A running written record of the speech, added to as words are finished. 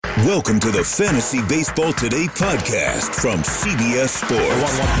Welcome to the Fantasy Baseball Today podcast from CBS Sports.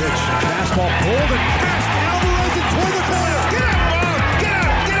 1-1 pitch, fastball pulled and passed. Alvarez in toward the corner. Get out, get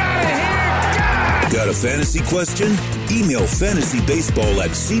out, get out of here. Get out. Got a fantasy question? Email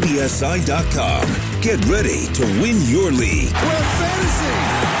fantasybaseball@cbsi.com. Get ready to win your league. Where fantasy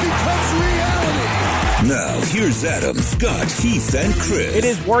becomes reality. Now, here's Adam, Scott, Heath, and Chris. It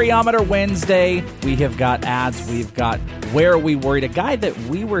is Worryometer Wednesday. We have got ads. We've got Where Are We Worried? A guy that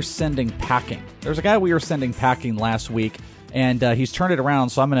we were sending packing. There's a guy we were sending packing last week, and he's turned it around,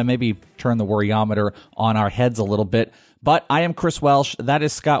 so I'm going to maybe turn the Worryometer on our heads a little bit. But I am Chris Welsh. That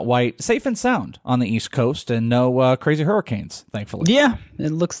is Scott White. Safe and sound on the East Coast, and no crazy hurricanes, thankfully. Yeah, it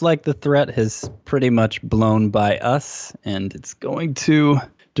looks like the threat has pretty much blown by us, and it's going to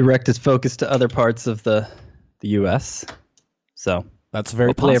direct its focus to other parts of the U.S. So that's very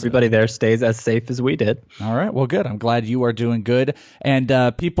hopefully positive. Everybody there stays as safe as we did. All right, well, good. I'm glad you are doing good. And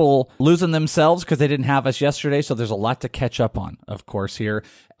people losing themselves because they didn't have us yesterday, so there's a lot to catch up on, of course, here.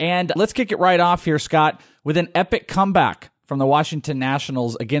 And let's kick it right off here, Scott, with an epic comeback from the Washington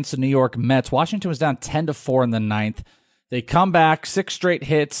Nationals against the New York Mets. Washington was down 10-4 in the ninth. They come back, 6 straight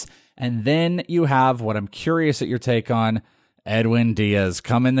hits, and then you have what I'm curious at your take on, Edwin Diaz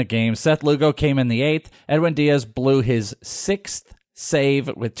come in the game. Seth Lugo came in the 8th. Edwin Diaz blew his 6th save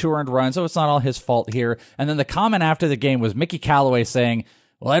with 2 earned runs, so it's not all his fault here. And then the comment after the game was Mickey Callaway saying,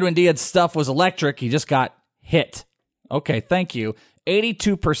 well, Edwin Diaz's stuff was electric. He just got hit. Okay, thank you.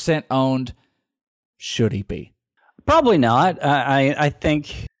 82% owned. Should he be? Probably not. I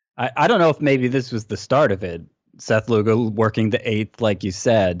think, I don't know if maybe this was the start of it. Seth Lugo working the 8th, like you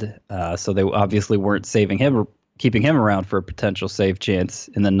said. So they obviously weren't saving him or keeping him around for a potential save chance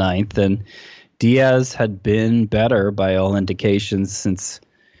in the 9th. And Diaz had been better by all indications since,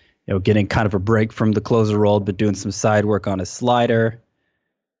 getting kind of a break from the closer role, but doing some side work on his slider.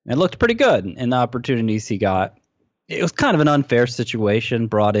 And it looked pretty good in the opportunities he got. It was kind of an unfair situation,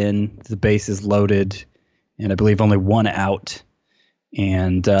 brought in, the bases loaded, and I believe only 1 out.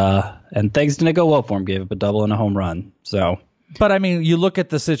 And things didn't go well for him, gave up a double and a home run. But, I mean, you look at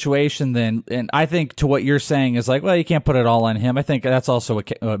the situation then, and I think to what you're saying is like, well, you can't put it all on him. I think that's also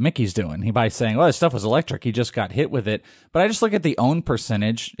what Mickey's doing. By saying, well, his stuff was electric. He just got hit with it. But I just look at the own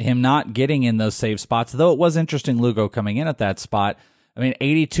percentage, him not getting in those save spots, though it was interesting Lugo coming in at that spot. I mean,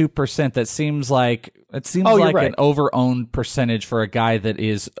 82%, that seems like right. An over-owned percentage for a guy that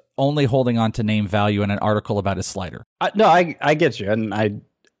is only holding on to name value in an article about his slider. I get you. And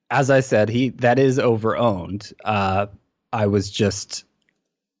as I said, that is over-owned. I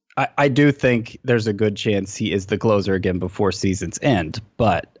do think there's a good chance he is the closer again before season's end,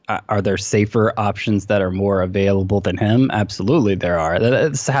 but are there safer options that are more available than him? Absolutely there are.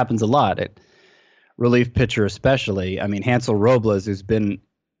 This happens a lot at relief pitcher especially. I mean, Hansel Robles, who's been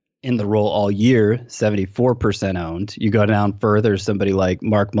in the role all year, 74% owned. You go down further, somebody like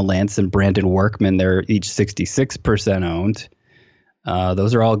Mark Melancon, Brandon Workman, they're each 66% owned.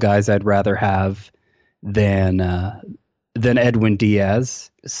 Those are all guys I'd rather have than Edwin Diaz.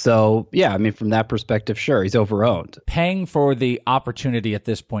 So, yeah, I mean, from that perspective, sure, he's over-owned. Paying for the opportunity at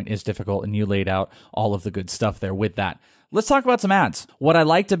this point is difficult, and you laid out all of the good stuff there with that. Let's talk about some ads. What I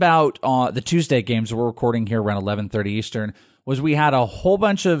liked about the Tuesday games, we're recording here around 11:30 Eastern, was we had a whole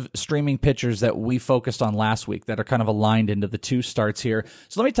bunch of streaming pitchers that we focused on last week that are kind of aligned into the 2 starts here.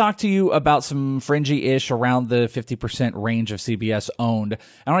 So let me talk to you about some fringy-ish around the 50% range of CBS owned.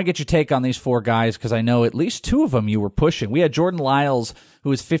 I want to get your take on these 4 guys because I know at least 2 of them you were pushing. We had Jordan Lyles,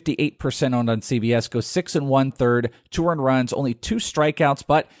 who is 58% owned on CBS, goes 6 1/3, 2 earned runs, only 2 strikeouts,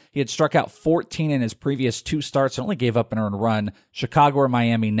 but he had struck out 14 in his previous 2 starts and only gave up an earned run. Chicago or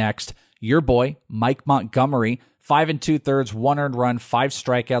Miami next. Your boy, Mike Montgomery, 5 2/3, 1 earned run, 5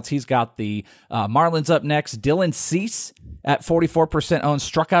 strikeouts. He's got the Marlins up next. Dylan Cease at 44% owned,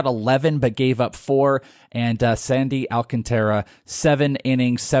 struck out 11 but gave up 4. And Sandy Alcantara, 7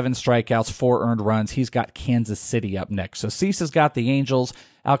 innings, 7 strikeouts, 4 earned runs. He's got Kansas City up next. So Cease has got the Angels,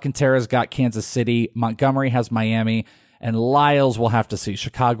 Alcantara's got Kansas City, Montgomery has Miami, and Lyles will have to see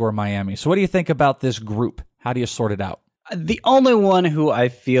Chicago or Miami. So what do you think about this group? How do you sort it out? The only one who I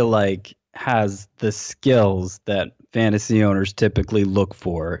feel like has the skills that fantasy owners typically look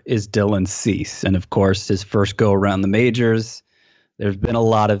for is Dylan Cease. And of course, his first go around the majors, there's been a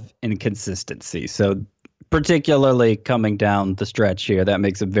lot of inconsistency. So particularly coming down the stretch here, that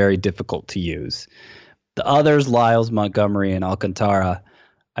makes it very difficult to use. The others, Lyles, Montgomery, and Alcantara,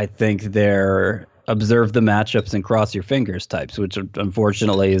 I think they're observe the matchups and cross your fingers types, which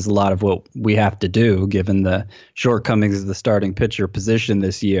unfortunately is a lot of what we have to do given the shortcomings of the starting pitcher position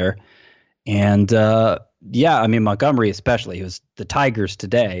this year. And yeah, I mean, Montgomery especially. It was the Tigers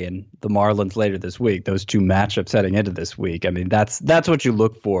today and the Marlins later this week. Those two matchups heading into this week. I mean, that's what you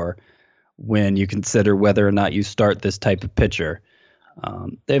look for when you consider whether or not you start this type of pitcher.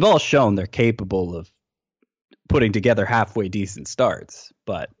 They've all shown they're capable of putting together halfway decent starts,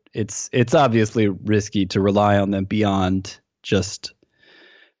 but it's obviously risky to rely on them beyond just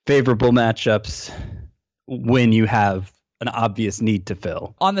favorable matchups when you have an obvious need to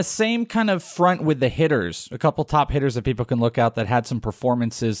fill. On the same kind of front with the hitters, a couple top hitters that people can look out that had some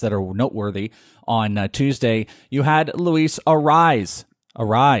performances that are noteworthy on Tuesday. You had Luis Arise,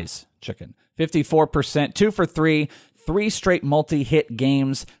 chicken, 54%, 2 for 3, 3 straight multi-hit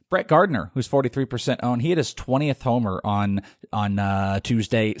games. Brett Gardner, who's 43% owned, he hit his 20th homer on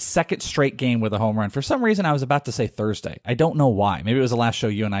Tuesday, second straight game with a home run. For some reason, I was about to say Thursday. I don't know why. Maybe it was the last show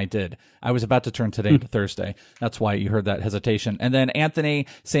you and I did. I was about to turn today into Thursday. That's why you heard that hesitation. And then Anthony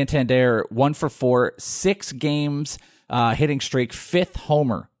Santander, 1 for 4, 6 games hitting streak, 5th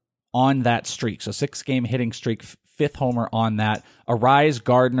homer on that streak. So 6-game hitting streak, 5th homer on that. Arise,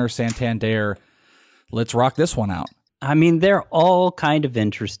 Gardner, Santander. Let's rock this one out. I mean, they're all kind of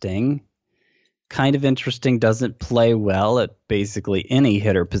interesting. Kind of interesting doesn't play well at basically any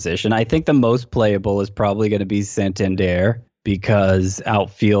hitter position. I think the most playable is probably going to be Santander because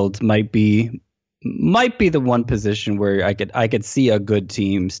outfield might be the one position where I could see a good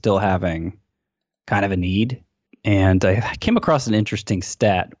team still having kind of a need. And I came across an interesting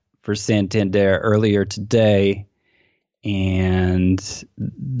stat for Santander earlier today. And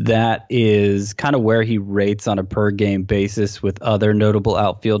that is kind of where he rates on a per game basis with other notable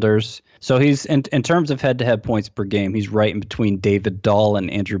outfielders. So he's in terms of head-to-head points per game, he's right in between David Dahl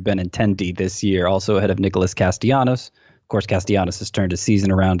and Andrew Benintendi this year, also ahead of Nicholas Castellanos. Of course, Castellanos has turned his season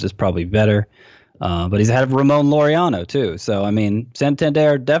around, is probably better. But he's ahead of Ramon Laureano, too. So, I mean,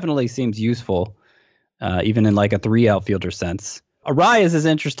 Santander definitely seems useful, even in like a 3 outfielder sense. Arias is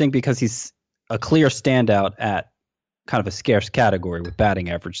interesting because he's a clear standout at kind of a scarce category with batting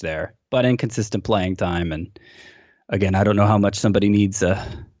average there, but inconsistent playing time. And again, I don't know how much somebody needs.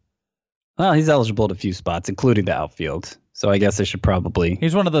 Well, he's eligible at a few spots, including the outfield. So I guess I should probably.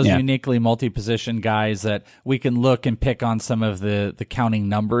 He's one of those uniquely multi-position guys that we can look and pick on some of the counting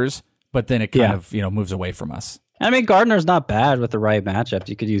numbers, but then it kind of moves away from us. I mean, Gardner's not bad with the right matchup.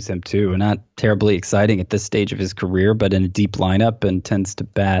 You could use him too. Not terribly exciting at this stage of his career, but in a deep lineup and tends to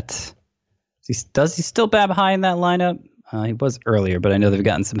bat. Does he still bat high in that lineup? He was earlier, but I know they've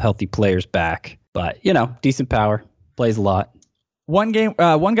gotten some healthy players back. But, decent power, plays a lot. One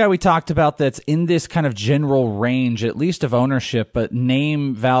guy we talked about that's in this kind of general range, at least of ownership, but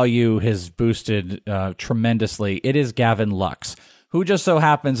name value has boosted tremendously. It is Gavin Lux, who just so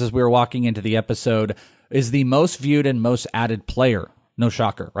happens, as we were walking into the episode, is the most viewed and most added player. No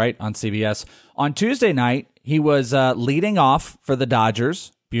shocker, right? On CBS. On Tuesday night, he was leading off for the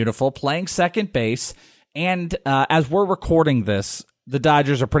Dodgers. Beautiful, playing second base. And as we're recording this, the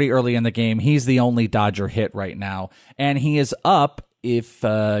Dodgers are pretty early in the game. He's the only Dodger hit right now. And he is up, if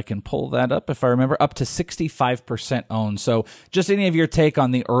I can pull that up, if I remember, up to 65% owned. So just any of your take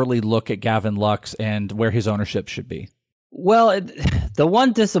on the early look at Gavin Lux and where his ownership should be? Well, the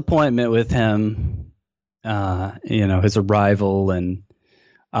one disappointment with him, his arrival and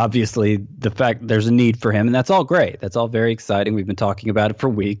obviously the fact there's a need for him, and that's all great. That's all very exciting. We've been talking about it for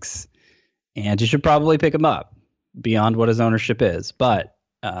weeks, and you should probably pick him up beyond what his ownership is. But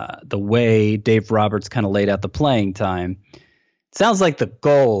the way Dave Roberts kind of laid out the playing time, it sounds like the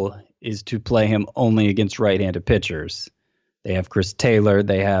goal is to play him only against right-handed pitchers. They have Chris Taylor.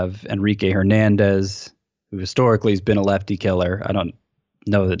 They have Enrique Hernandez, who historically has been a lefty killer. I don't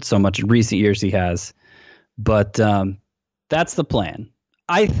know that so much in recent years he has, but that's the plan.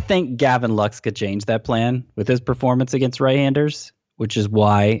 I think Gavin Lux could change that plan with his performance against right-handers, which is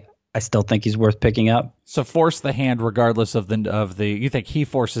why I still think he's worth picking up. So force the hand regardless of the. You think he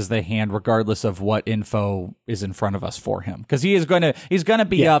forces the hand regardless of what info is in front of us for him, because he's going to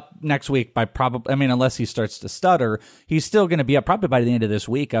be up next week by probably. I mean, unless he starts to stutter, he's still going to be up probably by the end of this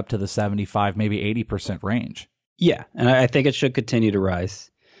week up to the 75, maybe 80% range. Yeah, and I think it should continue to rise.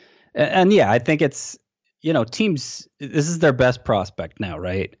 And I think it's. Teams, this is their best prospect now,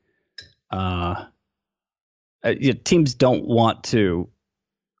 right? Teams don't want to.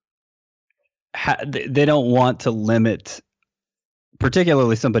 They don't want to limit,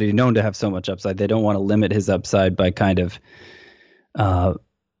 particularly somebody known to have so much upside. They don't want to limit his upside by kind of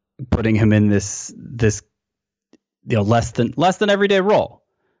putting him in this less than everyday role.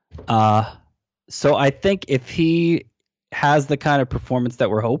 So I think if he has the kind of performance that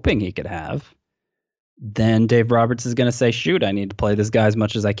we're hoping he could have, then Dave Roberts is going to say, shoot, I need to play this guy as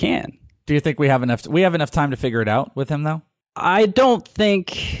much as I can. Do you think we have enough time to figure it out with him, though? I don't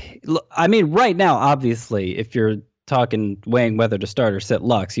think. I mean, right now, obviously, if you're weighing whether to start or sit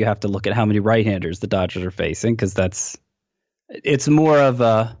Lux, you have to look at how many right-handers the Dodgers are facing, because it's more of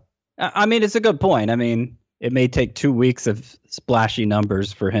a. I mean, it's a good point. I mean, it may take 2 weeks of splashy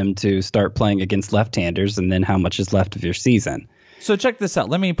numbers for him to start playing against left-handers, and then how much is left of your season. So check this out.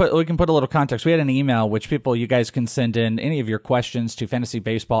 We can put a little context. We had an email, which you guys can send in any of your questions to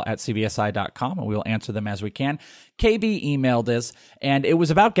fantasybaseball@cbsi.com, and we'll answer them as we can. KB emailed us, and it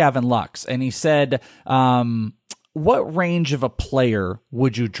was about Gavin Lux, and he said, what range of a player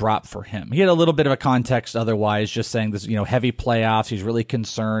would you drop for him? He had a little bit of a context otherwise, just saying this, heavy playoffs. He's really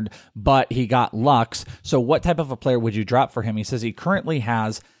concerned, but he got Lux. So what type of a player would you drop for him? He says he currently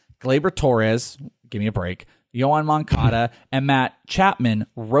has Gleyber Torres, give me a break, Yohan Moncada, and Matt Chapman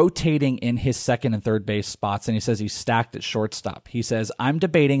rotating in his second and third base spots, and he says he's stacked at shortstop. He says, I'm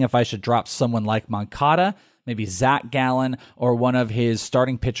debating if I should drop someone like Moncada, maybe Zach Gallen, or one of his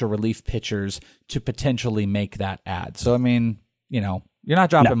starting pitcher relief pitchers to potentially make that add. So, I mean, you're not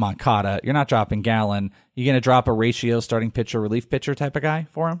dropping Moncada. You're not dropping Gallen. You're going to drop a ratio starting pitcher relief pitcher type of guy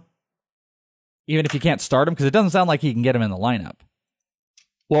for him? Even if you can't start him? Because it doesn't sound like you can get him in the lineup.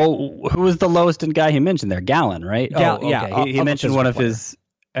 Well, who was the lowest in guy he mentioned there? Gallen, right? Okay. Yeah, he mentioned one of his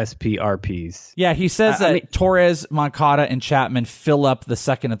SPRPs. Yeah, he says that Torres, Moncada, and Chapman fill up the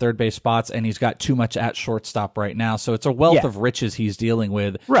second and third base spots, and he's got too much at shortstop right now. So it's a wealth of riches he's dealing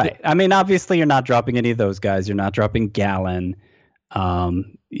with. Right. I mean, obviously, you're not dropping any of those guys. You're not dropping Gallen.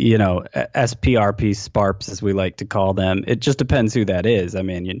 SPRP, Sparps, as we like to call them. It just depends who that is. I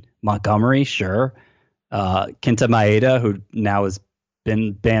mean, Montgomery, sure. Kenta Maeda, who now has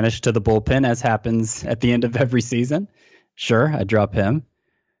been banished to the bullpen, as happens at the end of every season. Sure, I drop him.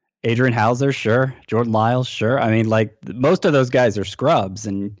 Adrian Hauser, sure. Jordan Lyles, sure. I mean, most of those guys are scrubs,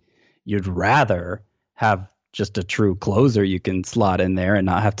 and you'd rather have just a true closer you can slot in there and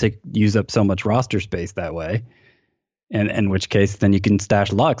not have to use up so much roster space that way. And in which case, then you can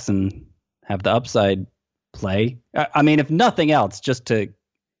stash Lux and have the upside play. I mean, if nothing else, just to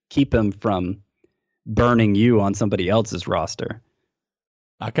keep him from burning you on somebody else's roster.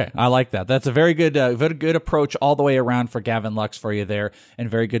 Okay, I like that. That's a very good approach all the way around for Gavin Lux for you there, and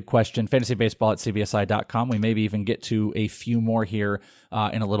very good question. FantasyBaseball@cbsi.com. We maybe even get to a few more here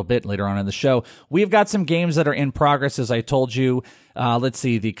in a little bit later on in the show. We've got some games that are in progress, as I told you. Let's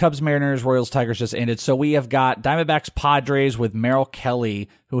see, the Cubs, Mariners, Royals, Tigers just ended. So we have got Diamondbacks, Padres with Merrill Kelly,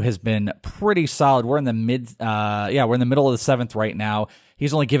 who has been pretty solid. We're in the we're in the middle of the seventh right now.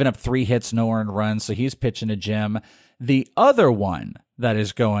 He's only given up 3 hits, no earned runs, so he's pitching to Jim. The other one that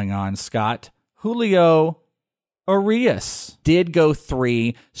is going on, Scott, Julio Urias did go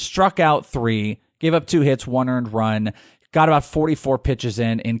 3, struck out 3, gave up 2 hits, 1 earned run, got about 44 pitches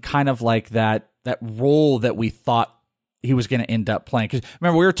in kind of like that role that we thought he was going to end up playing. Because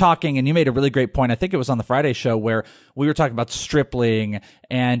remember, we were talking, and you made a really great point. I think it was on the Friday show where we were talking about Stripling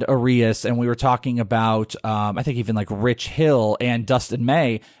and Urias, and we were talking about, I think even like Rich Hill and Dustin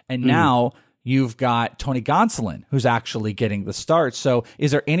May, and now you've got Tony Gonsolin, who's actually getting the start. So is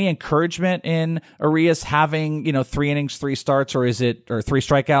there any encouragement in Urias having, 3 innings, 3 starts, or 3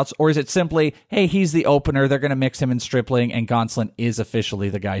 strikeouts? Or is it simply, hey, he's the opener, they're going to mix him in Stripling, and Gonsolin is officially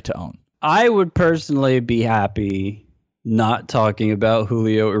the guy to own? I would personally be happy not talking about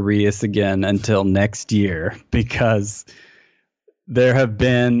Julio Urias again until next year, because there have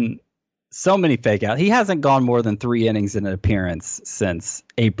been so many fake outs. He hasn't gone more than 3 innings in an appearance since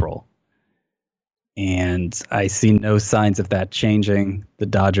April. And I see no signs of that changing. The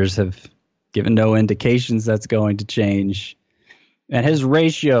Dodgers have given no indications that's going to change. And his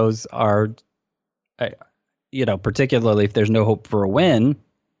ratios are, particularly if there's no hope for a win,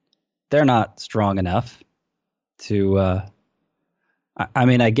 they're not strong enough to.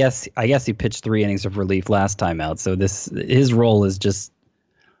 I guess he pitched 3 innings of relief last time out. So his role is just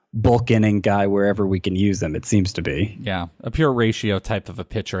bulk inning guy wherever we can use him, it seems to be. Yeah, a pure ratio type of a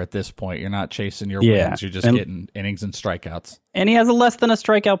pitcher at this point. You're not chasing your wins. You're just getting innings and strikeouts. And he has less than a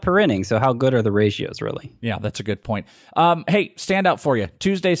strikeout per inning, so how good are the ratios, really? Yeah, that's a good point. Hey, standout for you.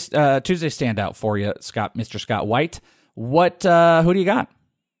 Tuesday standout for you, Mr. Scott White. Who do you got?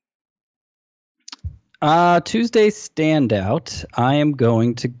 Tuesday standout, I am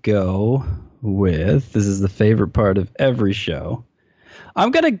going to go with, this is the favorite part of every show, I'm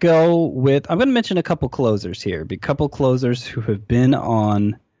going to mention a couple closers here. A couple closers who have been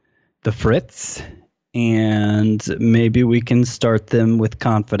on the fritz, and maybe we can start them with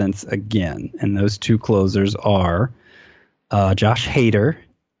confidence again. And those 2 closers are Josh Hader,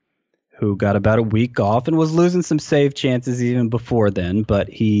 who got about a week off and was losing some save chances even before then, but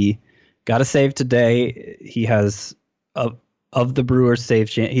he got a save today. He has of the Brewers save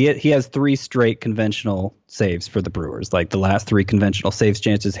chance. He has 3 straight conventional saves for the Brewers. Like the last 3 conventional saves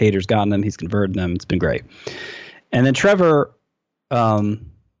chances, Hader's gotten them. He's converted them. It's been great. And then Trevor, no,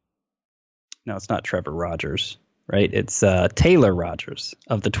 it's not Trevor Rogers, right? It's Taylor Rogers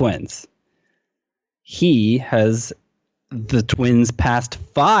of the Twins. He has the Twins' past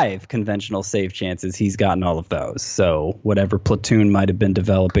 5 conventional save chances. He's gotten all of those. So whatever platoon might have been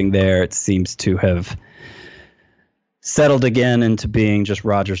developing there, it seems to have settled again into being just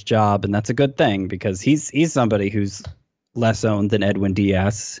Rogers' job, and that's a good thing because he's somebody who's less owned than Edwin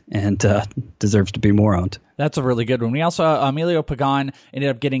Diaz and deserves to be more owned. That's a really good one. We also, Emilio Pagan ended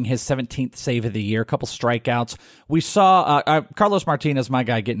up getting his 17th save of the year, a couple strikeouts. We saw Carlos Martinez, my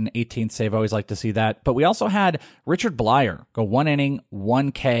guy, getting 18th save. I always like to see that. But we also had Richard Blyer go 1 inning,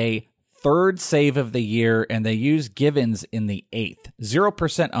 1 K, 3rd save of the year, and they used Givens in the 8th.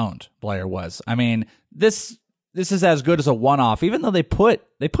 0% owned, Blyer was. I mean, this is as good as a one-off, even though they put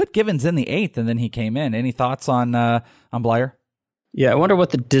Givens in the 8th and then he came in. Any thoughts on Blyer? Yeah, I wonder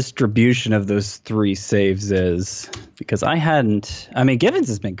what the distribution of those 3 saves is because Givens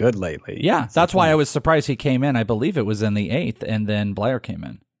has been good lately. Yeah, that's why I was surprised he came in. I believe it was in the 8th and then Blyer came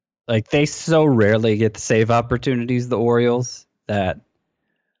in. Like they so rarely get the save opportunities, the Orioles, that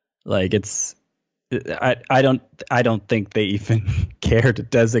like I don't think they even care to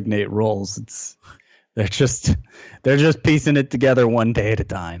designate roles. They're just piecing it together one day at a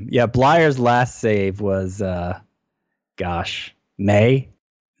time. Yeah, Blyer's last save was, May.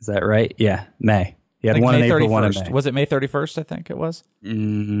 Is that right? Yeah, May. He had one in April, one in May. Was it May 31st, I think it was?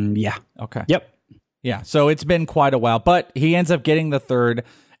 Yeah. Okay. Yep. Yeah, so it's been quite a while. But he ends up getting the 3rd,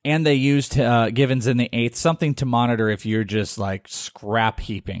 and they used Givens in the 8th, something to monitor if you're just like scrap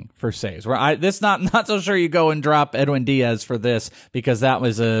heaping for saves. Where not so sure you go and drop Edwin Diaz for this because that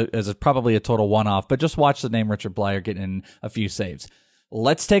was probably a total one-off. But just watch the name Richard Blyer getting in a few saves.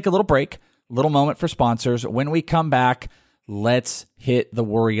 Let's take a little break, little moment for sponsors. When we come back, let's hit the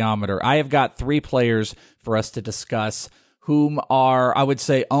Worryometer. I have got 3 players for us to discuss whom are, I would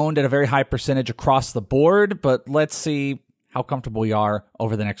say, owned at a very high percentage across the board, but let's see how comfortable we are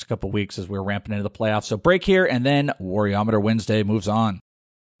over the next couple weeks as we're ramping into the playoffs. So break here, and then Worryometer Wednesday moves on.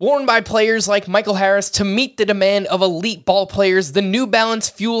 Worn by players like Michael Harris to meet the demand of elite ball players, the New Balance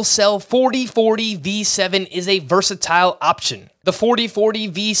Fuel Cell 4040 V7 is a versatile option. The 4040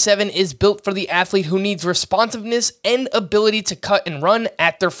 V7 is built for the athlete who needs responsiveness and ability to cut and run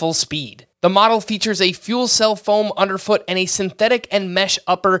at their full speed. The model features a fuel cell foam underfoot and a synthetic and mesh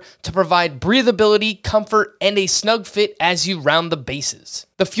upper to provide breathability, comfort, and a snug fit as you round the bases.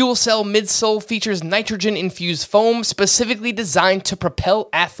 The fuel cell midsole features nitrogen-infused foam specifically designed to propel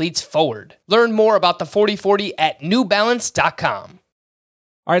athletes forward. Learn more about the 4040 at newbalance.com.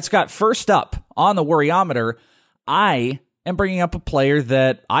 All right, Scott, first up on the Worryometer, I am bringing up a player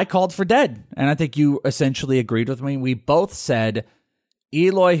that I called for dead, and I think you essentially agreed with me. We both said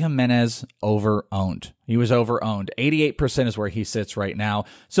Eloy Jimenez over-owned. He was over-owned. 88% is where he sits right now.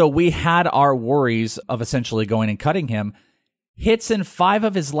 So we had our worries of essentially going and cutting him. Hits in 5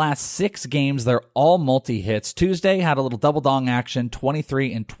 of his last 6 games. They're all multi-hits. Tuesday had a little double-dong action,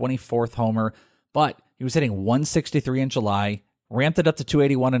 23 and 24th homer, but he was hitting 163 in July, ramped it up to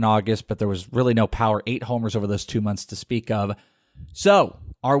 281 in August, but there was really no power. 8 homers over those 2 months to speak of. So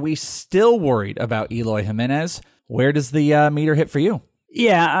are we still worried about Eloy Jimenez? Where does the meter hit for you?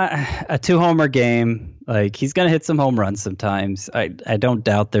 Yeah, a 2-homer game. Like he's gonna hit some home runs sometimes. I don't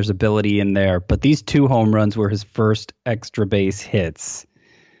doubt there's ability in there, but these 2 home runs were his first extra base hits.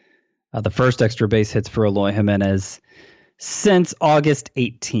 The first extra base hits for Eloy Jimenez since August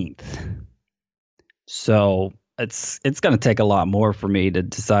 18th. So it's gonna take a lot more for me to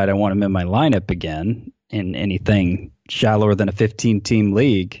decide I want him in my lineup again in anything shallower than a 15-team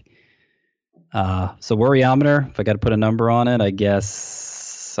league. So Worryometer, if I got to put a number on it, I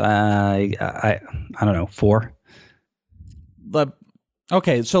guess I don't know, 4.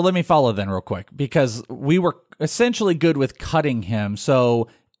 Okay, so let me follow then real quick because we were essentially good with cutting him. So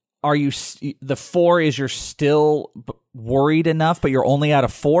are you the 4 is you're still worried enough, but you're only at a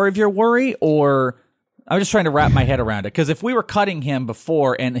 4 of your worry, or I'm just trying to wrap my head around it because if we were cutting him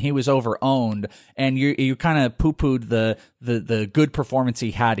before and he was over-owned and you kind of poo-pooed the good performance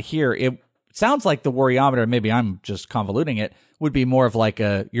he had here, it sounds like the Worryometer, maybe I'm just convoluting it, would be more of like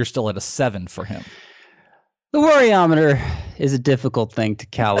you're still at a 7 for him. The Worryometer is a difficult thing to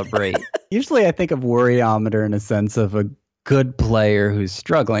calibrate. Usually I think of Worryometer in a sense of good player who's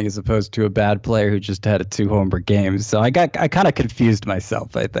struggling as opposed to a bad player who just had a 2-homer game. So I kind of confused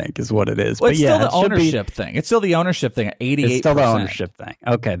myself, I think, is what it is. Well, but it's yeah, still the ownership thing. It's still the ownership thing at 88%. It's still the ownership thing.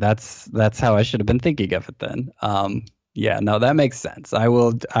 Okay, that's how I should have been thinking of it then. Yeah, no, that makes sense.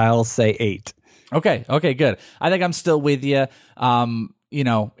 I'll say 8. Okay, good. I think I'm still with you.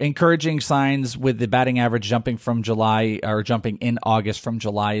 Encouraging signs with the batting average jumping in August from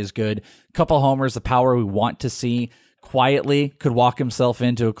July is good. Couple homers, the power we want to see. Quietly could walk himself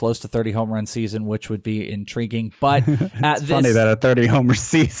into a close to 30 home run season, which would be intriguing. But it's funny that a 30 homer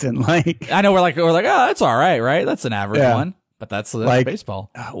season, I know we're like, oh, that's all right? That's an average one. But that's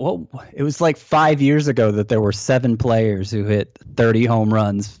baseball. Well, it was like 5 years ago that there were 7 players who hit 30 home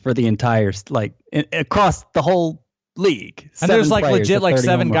runs for the entire, across the whole league. And there's legit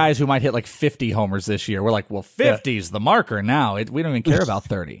 7 guys who might hit 50 homers this year. We're like, well, 50's the marker now. We don't even care about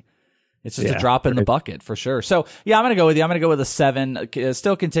 30. It's just a drop in the bucket for sure. So, yeah, I'm going to go with you. I'm going to go with a 7.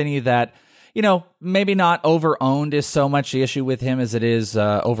 Still continue that, maybe not over-owned is so much the issue with him as it is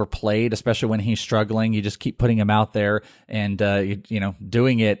overplayed, especially when he's struggling. You just keep putting him out there and,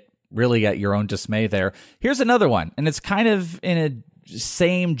 doing it really at your own dismay there. Here's another one, and it's kind of in a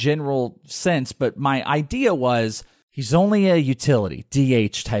same general sense, but my idea was he's only a utility,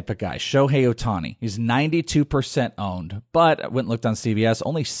 DH type of guy. Shohei Ohtani. He's 92% owned, but I went and looked on CBS,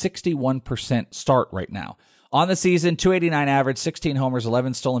 only 61% start right now. On the season, 289 average, 16 homers,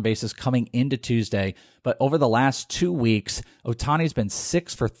 11 stolen bases coming into Tuesday. But over the last 2 weeks, Ohtani's been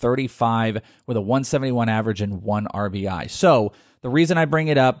 6 for 35 with a 171 average and 1 RBI. So the reason I bring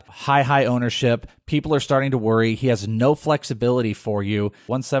it up, high ownership. People are starting to worry. He has no flexibility for you.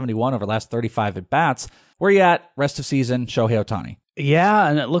 171 over the last 35 at bats. Where are you at rest of season, Shohei Ohtani? Yeah,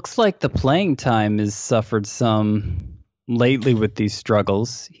 and it looks like the playing time has suffered some lately with these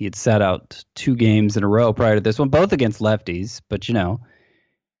struggles. He had sat out 2 games in a row prior to this one, both against lefties, but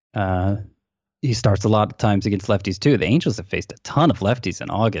he starts a lot of times against lefties too. The Angels have faced a ton of lefties in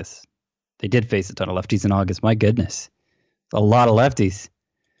August. They did face a ton of lefties in August. My goodness. A lot of lefties.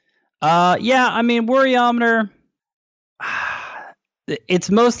 Worryometer, it's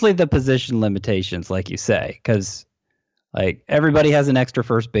mostly the position limitations, like you say, because everybody has an extra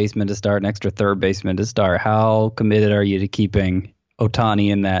first baseman to start, an extra third baseman to start. How committed are you to keeping Ohtani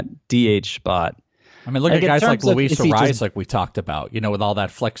in that DH spot? Look at guys like Luis Ariz, like we talked about. With all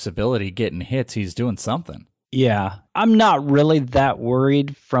that flexibility, getting hits, he's doing something. Yeah, I'm not really that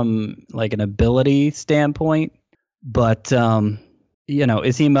worried from an ability standpoint, but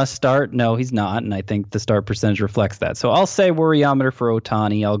is he must start? No, he's not, and I think the start percentage reflects that. So I'll say Worryometer for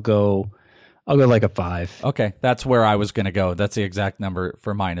Ohtani. I'll go a 5. Okay, that's where I was going to go. That's the exact number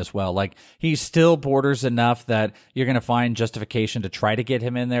for mine as well. He still borders enough that you're going to find justification to try to get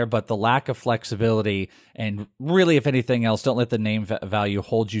him in there, but the lack of flexibility and really, if anything else, don't let the name value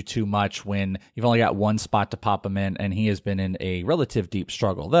hold you too much when you've only got one spot to pop him in, and he has been in a relative deep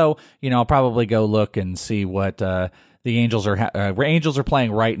struggle. Though, I'll probably go look and see what the Angels are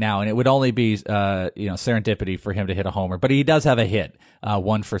playing right now, and it would only be serendipity for him to hit a homer. But he does have a hit,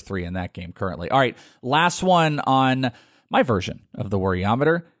 1 for 3 in that game currently. All right, last one on my version of the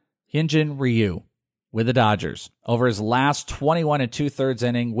Worryometer, Hyun-Jin Ryu with the Dodgers. Over his last 21 2/3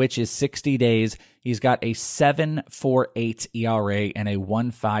 inning, which is 60 days, he's got a 7.48 ERA and a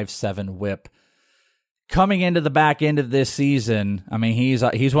 1.57 WHIP. Coming into the back end of this season,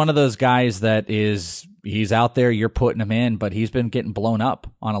 he's one of those guys that he's out there, you're putting him in, but he's been getting blown up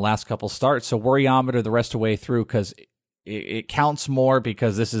on the last couple starts. So Worryometer the rest of the way through, because it counts more,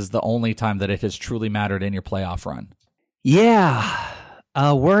 because this is the only time that it has truly mattered in your playoff run. Yeah,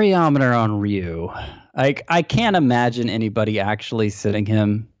 Worryometer on Ryu. I can't imagine anybody actually sitting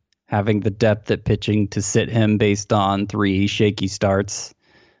him, having the depth at pitching to sit him based on 3 shaky starts.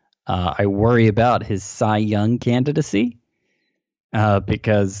 I worry about his Cy Young candidacy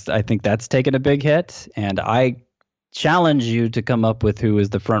because I think that's taken a big hit. And I challenge you to come up with who is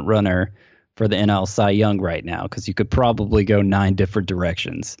the front runner for the NL Cy Young right now, because you could probably go 9 different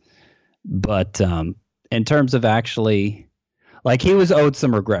directions. But in terms of actually, he was owed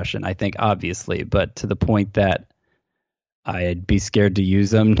some regression, I think, obviously, but to the point that I'd be scared to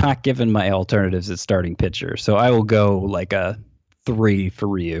use him, not given my alternatives at starting pitcher. So I will go a 3 for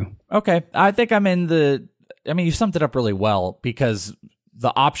Ryu. Okay. I think I'm in you summed it up really well, because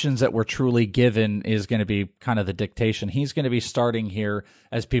the options that we're truly given is going to be kind of the dictation. He's going to be starting here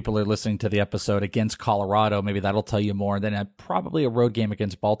as people are listening to the episode against Colorado. Maybe that'll tell you more. Then probably a road game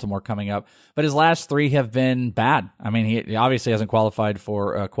against Baltimore coming up. But his last 3 have been bad. He obviously hasn't qualified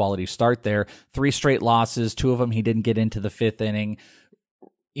for a quality start there. 3 straight losses. 2 of them he didn't get into the 5th inning.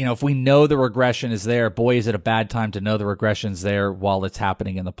 if we know the regression is there, boy, is it a bad time to know the regression's there while it's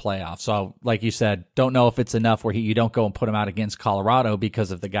happening in the playoffs. So, like you said, don't know if it's enough where you don't go and put him out against Colorado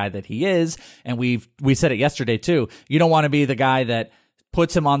because of the guy that he is. And we said it yesterday too. You don't want to be the guy that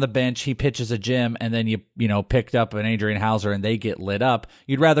puts him on the bench, he pitches a gem, and then you picked up an Adrian Hauser and they get lit up.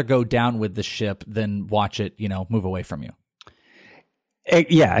 You'd rather go down with the ship than watch it, move away from you.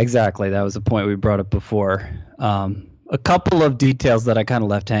 Yeah, exactly. That was a point we brought up before. A couple of details that I kind of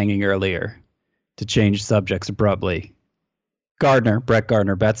left hanging earlier to change subjects abruptly. Brett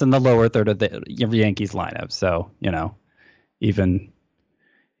Gardner, bats in the lower third of the Yankees lineup. So, even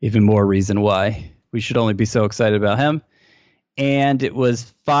more reason why we should only be so excited about him. And it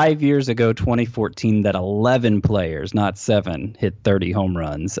was 5 years ago, 2014, that 11 players, not 7, hit 30 home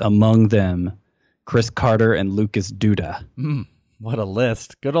runs. Among them, Chris Carter and Lucas Duda. What a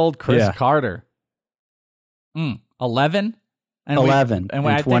list. Good old Chris Carter. 11? And 11 in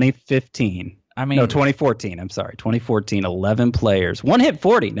 2015. No, 2014. I'm sorry. 2014, 11 players. One hit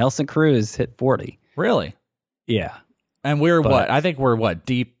 40. Nelson Cruz hit 40. Really? Yeah. And we're I think we're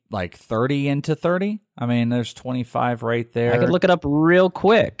deep, like 30 into 30? I mean, there's 25 right there. I could look it up real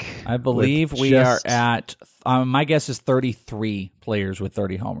quick. I believe we are at, my guess is 33 players with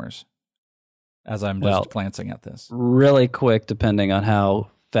 30 homers, as I'm just glancing at this. Really quick, depending on how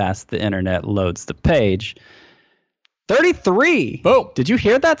fast the internet loads the page. 33. Boom. Did you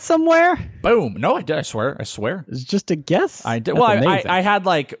hear that somewhere? Boom. No, I did. I swear. It's just a guess. I did. Well, I had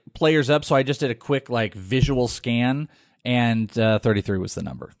like players up, so I just did a quick like visual scan, and 33 was the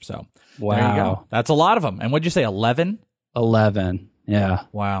number. So wow. There you go. That's a lot of them. And what'd you say, 11? 11. Yeah.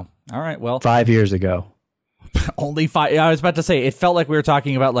 Wow. All right. Well, 5 years ago. Only 5. I was about to say, it felt like we were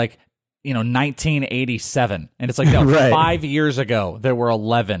talking about like, 1987. And it's like, no, right. 5 years ago, there were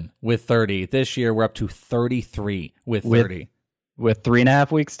 11 with 30. This year, we're up to 33 with 30. With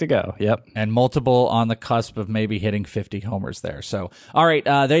 3.5 weeks to go. Yep. And multiple on the cusp of maybe hitting 50 homers there. So, all right,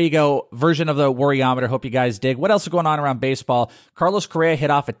 there you go. Version of the Worryometer. Hope you guys dig. What else is going on around baseball? Carlos Correa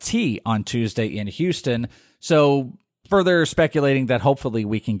hit off a tee on Tuesday in Houston. So, further speculating that hopefully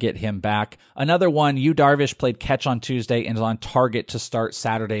we can get him back. Another one, Yu Darvish played catch on Tuesday and is on target to start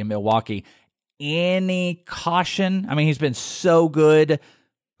Saturday in Milwaukee. Any caution? I mean, he's been so good,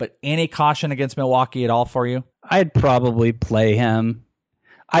 but any caution against Milwaukee at all for you? I'd probably play him.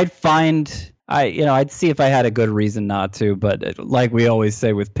 I'd see if I had a good reason not to, but like we always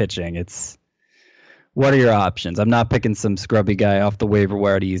say with pitching, it's what are your options? I'm not picking some scrubby guy off the waiver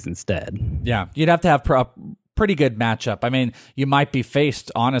wire to use instead. Yeah, you'd have to have pretty good matchup. I mean, you might be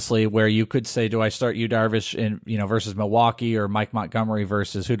faced, honestly, where you could say, do I start Yu Darvish versus Milwaukee, or Mike Montgomery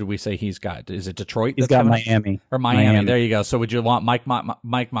versus, who did we say he's got? Is it Detroit? He's got Miami. Or Miami. There you go. So would you want Mike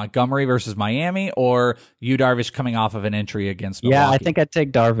Montgomery versus Miami, or Yu Darvish coming off of an entry against Milwaukee? Yeah, I think I'd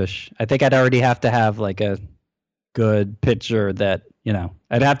take Darvish. I think I'd already have to have like a good pitcher that,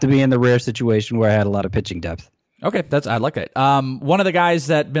 I'd have to be in the rare situation where I had a lot of pitching depth. Okay, I like that. One of the guys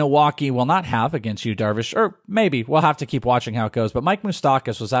that Milwaukee will not have against Yu Darvish, or maybe we'll have to keep watching how it goes, but Mike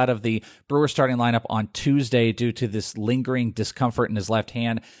Moustakas was out of the Brewers starting lineup on Tuesday due to this lingering discomfort in his left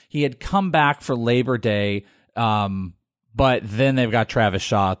hand. He had come back for Labor Day, but then they've got Travis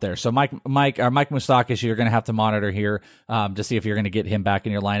Shaw out there. So Mike Moustakas, you're going to have to monitor here to see if you're going to get him back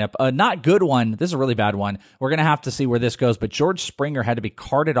in your lineup. A not good one. This is a really bad one. We're going to have to see where this goes. But George Springer had to be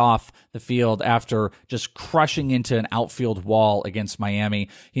carted off the field after just crushing into an outfield wall against Miami.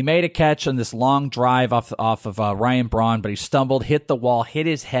 He made a catch on this long drive off of Ryan Braun, but he stumbled, hit the wall, hit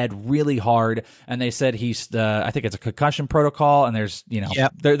his head really hard. And they said I think it's a concussion protocol. And there's,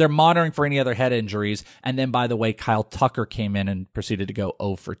 they're monitoring for any other head injuries. And then, by the way, Kyle Tucker came in and proceeded to go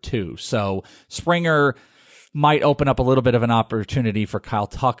 0 for 2. So Springer might open up a little bit of an opportunity for Kyle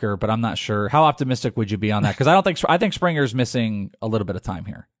Tucker, but I'm not sure. How optimistic would you be on that? Because I think Springer's missing a little bit of time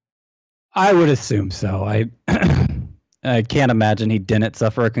here. I would assume so. I can't imagine he didn't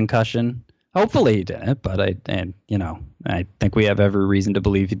suffer a concussion. Hopefully he didn't, but I think we have every reason to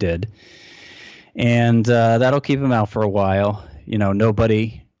believe he did. And that'll keep him out for a while.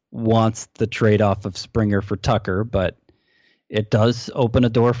 Nobody wants the trade-off of Springer for Tucker, but it does open a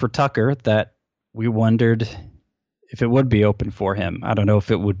door for Tucker that we wondered if it would be open for him. I don't know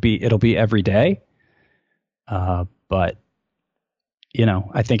if it'll be every day. But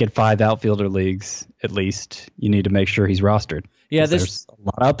I think at 5 outfielder leagues, at least, you need to make sure he's rostered. Yeah, there's a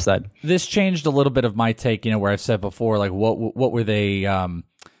lot of upside. This changed a little bit of my take, where I've said before, like what were they,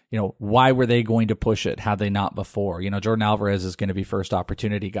 why were they going to push it? Had they not before? Jordan Alvarez is going to be first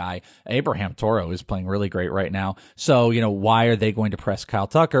opportunity guy. Abraham Toro is playing really great right now. So, why are they going to press Kyle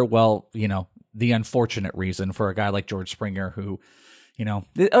Tucker? Well, the unfortunate reason for a guy like George Springer who,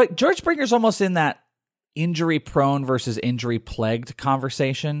 George Springer's almost in that injury-prone versus injury-plagued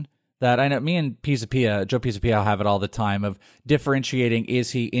conversation that I know me and Joe Pisapia have it all the time of differentiating,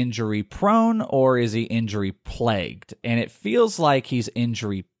 is he injury-prone or is he injury-plagued? And it feels like he's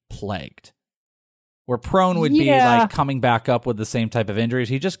injury-plagued. Where prone would be like coming back up with the same type of injuries.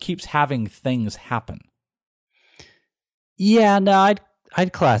 He just keeps having things happen. Yeah, no,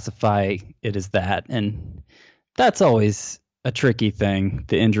 I'd classify it as that. And that's always a tricky thing,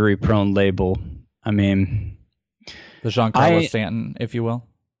 the injury-prone label. I mean, the Giancarlo Stanton, if you will.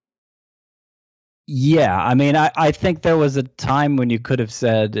 Yeah, I mean, I think there was a time when you could have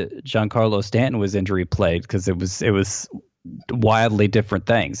said Giancarlo Stanton was injury plagued because it was wildly different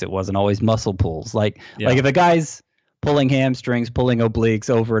things. It wasn't always muscle pulls. Like if a guy's pulling hamstrings, pulling obliques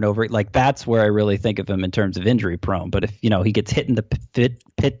over and over, like that's where I really think of him in terms of injury prone. But if he gets hit in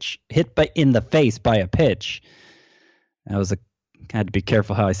the face by a pitch, I had to be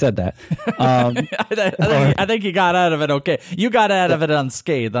careful how I said that. I think you got out of it okay. You got out of it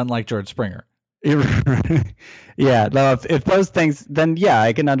unscathed, unlike George Springer. Yeah, no, if those things, then yeah,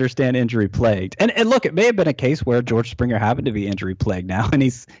 I can understand injury plagued. And look, it may have been a case where George Springer happened to be injury plagued now, and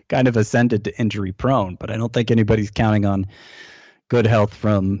he's kind of ascended to injury prone. But I don't think anybody's counting on good health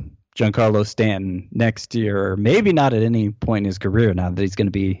from Giancarlo Stanton next year, or maybe not at any point in his career now that he's going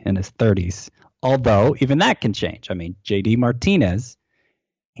to be in his 30s. Although even that can change. I mean, JD Martinez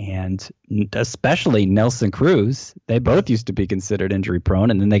and especially Nelson Cruz, they both used to be considered injury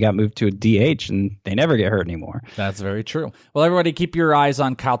prone, and then they got moved to a DH, and they never get hurt anymore. That's very true. Well, everybody keep your eyes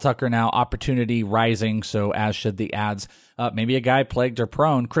on Kyle Tucker now. Opportunity rising, so as should the ads. Maybe a guy plagued or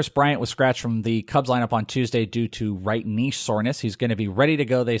prone. Chris Bryant was scratched from the Cubs lineup on Tuesday due to right knee soreness. He's going to be ready to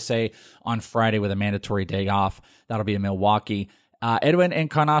go, they say, on Friday with a mandatory day off. That'll be in Milwaukee. Edwin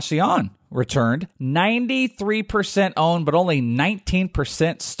Encarnacion returned, 93% owned, but only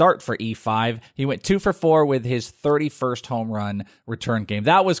 19% start for E5. He went 2 for 4 with his 31st home run return game.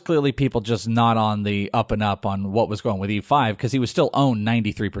 That was clearly people just not on the up and up on what was going with E5 because he was still owned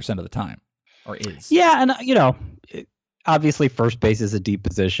 93% of the time, or is. Yeah, and obviously first base is a deep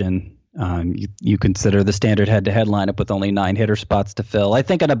position. You consider the standard head-to-head lineup with only 9 hitter spots to fill. I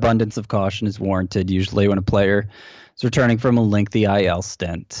think an abundance of caution is warranted usually when a player is returning from a lengthy IL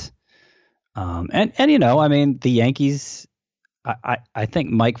stint. And I mean, the Yankees, I think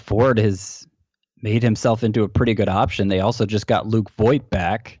Mike Ford has made himself into a pretty good option. They also just got Luke Voit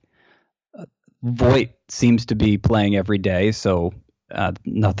back. Voit seems to be playing every day, so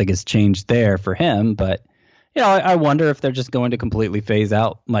nothing has changed there for him. But, I wonder if they're just going to completely phase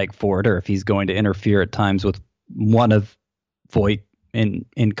out Mike Ford or if he's going to interfere at times with one of Voit and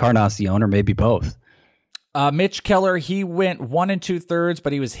Encarnacion, or maybe both. Mitch Keller, he went 1 2/3,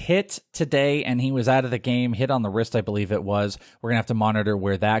 but he was hit today and he was out of the game, hit on the wrist, I believe it was. We're going to have to monitor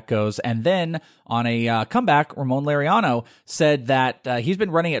where that goes. And then on a comeback, Ramon Laureano said that he's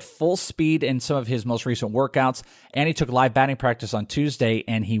been running at full speed in some of his most recent workouts, and he took live batting practice on Tuesday,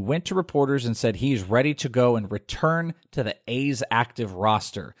 and he went to reporters and said he's ready to go and return to the A's active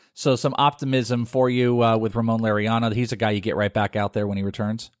roster. So some optimism for you with Ramon Laureano. He's a guy you get right back out there when he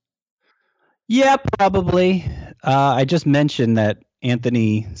returns. Yeah, probably. I just mentioned that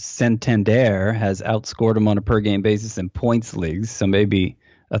Anthony Santander has outscored him on a per-game basis in points leagues, so maybe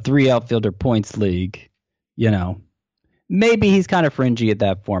a 3 outfielder points league, maybe he's kind of fringy at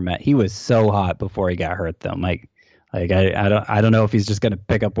that format. He was so hot before he got hurt, though. I don't know if he's just going to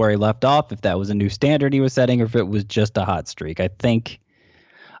pick up where he left off, if that was a new standard he was setting, or if it was just a hot streak. I think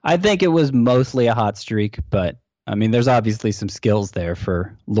it was mostly a hot streak, but I mean, there's obviously some skills there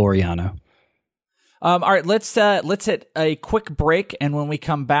for Laureano. All right, let's hit a quick break, and when we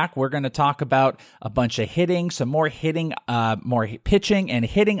come back, we're going to talk about a bunch of hitting, some more hitting, more pitching and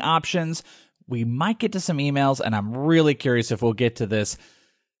hitting options. We might get to some emails, and I'm really curious if we'll get to this.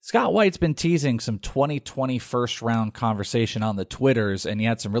 Scott White's been teasing some 2020 first-round conversation on the Twitters, and he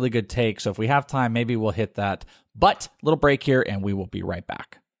had some really good takes, so if we have time, maybe we'll hit that. But, little break here, and we will be right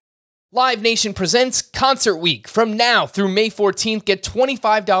back. Live Nation presents Concert Week. From now through May 14th, get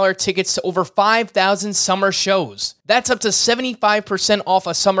 $25 tickets to over 5,000 summer shows. That's up to 75% off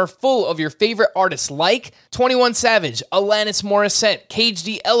a summer full of your favorite artists like 21 Savage, Alanis Morissette, Cage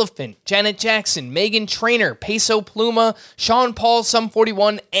the Elephant, Janet Jackson, Meghan Trainor, Peso Pluma, Sean Paul, Sum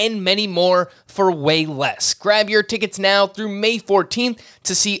 41, and many more for way less. Grab your tickets now through May 14th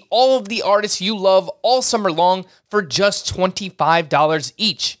to see all of the artists you love all summer long for just $25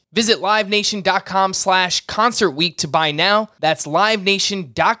 each. Visit livenation.com/Concert Week to buy now. That's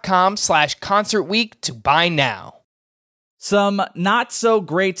livenation.com/Concert Week to buy now. Some not so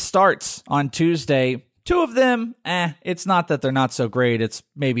great starts on Tuesday Two of them, it's not that they're not so great. It's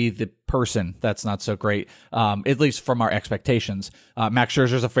maybe the person that's not so great, at least from our expectations. Max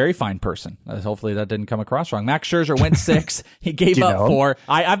Scherzer's a very fine person. Hopefully that didn't come across wrong. Max Scherzer went 6. He gave up 4.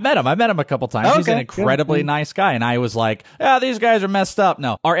 I've met him. I've met him a couple times. Okay, he's an incredibly nice guy. And I was like, these guys are messed up.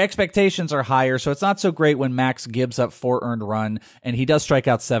 No, our expectations are higher, so it's not so great when Max gives up 4 earned run. And he does strike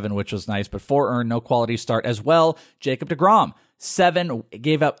out 7, which was nice, but 4 earned, no quality start as well. Jacob deGrom. 7,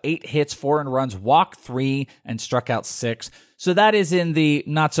 gave up 8 hits, 4 earned runs, walked 3, and struck out 6. So that is in the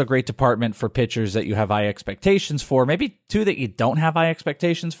not so great department for pitchers that you have high expectations for. Maybe 2 that you don't have high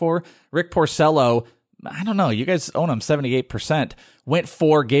expectations for. Rick Porcello, I don't know, you guys own him 78%. Went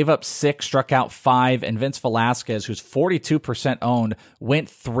 4, gave up 6, struck out 5. And Vince Velasquez, who's 42% owned, went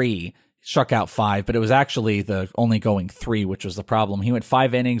 3. Struck out 5, but it was actually the only going 3, which was the problem. He went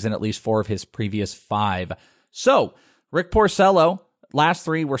 5 innings in at least 4 of his previous 5. So Rick Porcello, last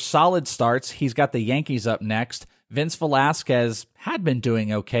 3 were solid starts. He's got the Yankees up next. Vince Velasquez had been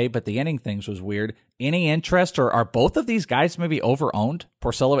doing okay, but the inning things was weird. Any interest, or are both of these guys maybe over-owned?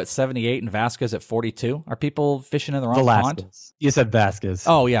 Porcello at 78 and Vasquez at 42? Are people fishing in the wrong pond? You said Vasquez.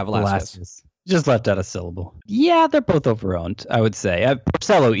 Oh, yeah, Velasquez. Just left out a syllable. Yeah, they're both over-owned, I would say.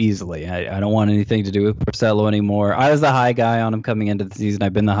 Porcello easily. I don't want anything to do with Porcello anymore. I was the high guy on him coming into the season.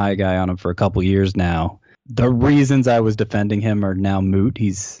 I've been the high guy on him for a couple years now. The reasons I was defending him are now moot.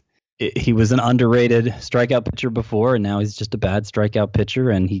 He was an underrated strikeout pitcher before, and now he's just a bad strikeout pitcher,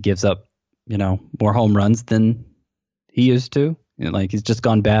 and he gives up, more home runs than he used to. He's just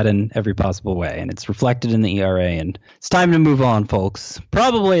gone bad in every possible way, and it's reflected in the ERA, and it's time to move on, folks.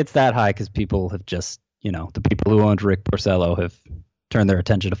 Probably it's that high because people have just, the people who owned Rick Porcello have turned their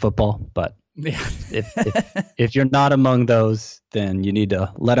attention to football, but if you're not among those, then you need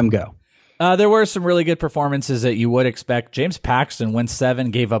to let him go. There were some really good performances that you would expect. James Paxton went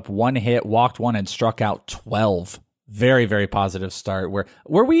 7, gave up 1 hit, walked 1, and struck out 12. Very, very positive start.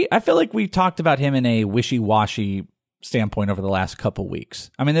 I feel like we talked about him in a wishy-washy standpoint over the last couple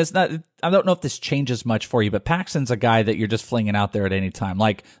weeks. I mean, I don't know if this changes much for you, but Paxton's a guy that you're just flinging out there at any time,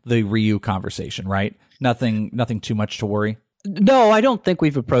 like the Ryu conversation, right? Nothing too much to worry. No, I don't think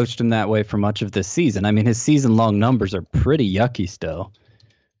we've approached him that way for much of this season. I mean, his season-long numbers are pretty yucky still.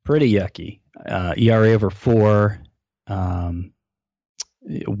 Pretty yucky. ERA over 4,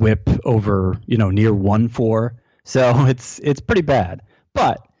 whip over, near 1.4. So it's pretty bad,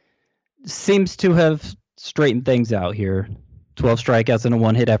 but seems to have straightened things out here. 12 strikeouts in a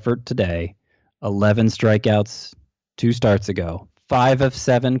 1-hit effort today, 11 strikeouts 2 starts ago, 5 of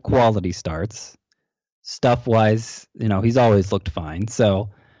 7 quality starts. Stuff-wise, he's always looked fine.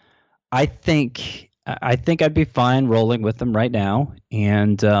 So I think I'd be fine rolling with him right now.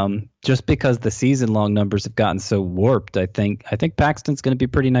 And just because the season-long numbers have gotten so warped, I think Paxton's going to be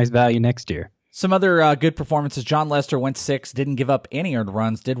pretty nice value next year. Some other good performances. John Lester went 6, didn't give up any earned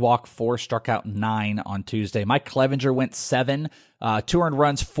runs, did walk 4, struck out 9 on Tuesday. Mike Clevenger went 7, 2 earned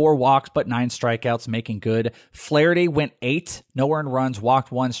runs, 4 walks, but 9 strikeouts, making good. Flaherty went 8, no earned runs,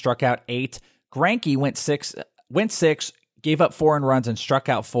 walked 1, struck out 8. Greinke went 6, gave up 4 earned runs and struck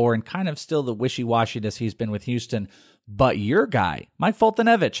out 4, and kind of still the wishy-washiness he's been with Houston. But your guy, Mike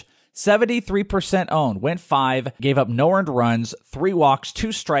Foltynewicz, 73% owned, went 5, gave up no earned runs, 3 walks, 2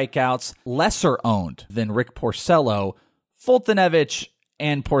 strikeouts, lesser owned than Rick Porcello. Foltynewicz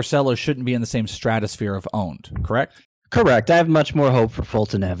and Porcello shouldn't be in the same stratosphere of owned, correct? Correct. I have much more hope for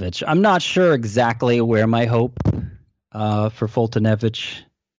Foltynewicz. I'm not sure exactly where my hope for Foltynewicz,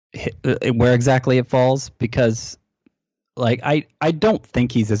 where exactly it falls, because I don't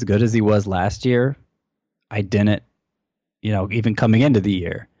think he's as good as he was last year. I didn't, even coming into the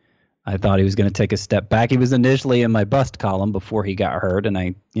year. I thought he was going to take a step back. He was initially in my bust column before he got hurt,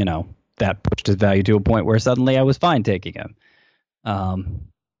 and that pushed his value to a point where suddenly I was fine taking him.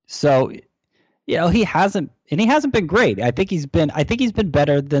 So, he hasn't been great. I think he's been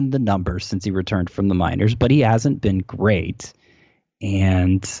better than the numbers since he returned from the minors, but he hasn't been great.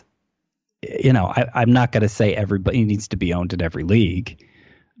 And I'm not going to say everybody needs to be owned in every league.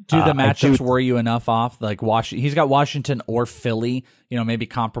 Do the matchups worry you enough off? Like he's got Washington or Philly, maybe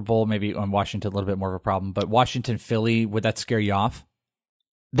comparable, maybe on Washington a little bit more of a problem, but Washington, Philly, would that scare you off?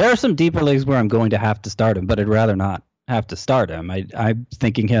 There are some deeper leagues where I'm going to have to start him, but I'd rather not have to start him. I'm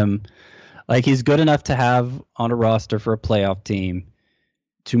thinking him, he's good enough to have on a roster for a playoff team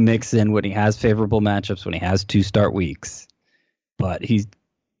to mix in when he has favorable matchups, when he has 2 start weeks, but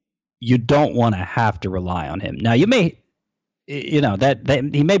you don't want to have to rely on him. Now, you may, that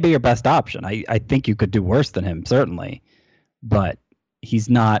he may be your best option. I think you could do worse than him, certainly, but he's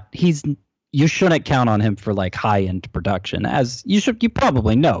you shouldn't count on him for like high-end production, as you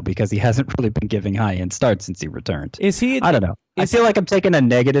probably know, because he hasn't really been giving high-end starts since he returned. Is he? I don't know. I feel like I'm taking a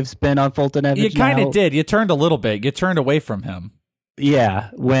negative spin on Foltynewicz. You kind of did. You turned a little bit. You turned away from him. Yeah,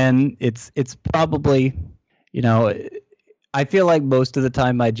 when it's probably, I feel like most of the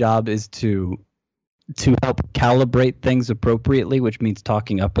time my job is to help calibrate things appropriately, which means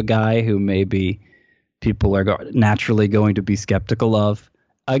talking up a guy who maybe people are naturally going to be skeptical of.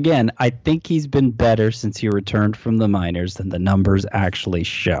 Again, I think he's been better since he returned from the minors than the numbers actually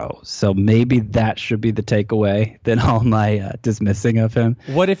show. So maybe that should be the takeaway than all my dismissing of him.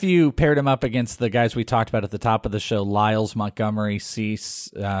 What if you paired him up against the guys we talked about at the top of the show, Lyles, Montgomery, Cease,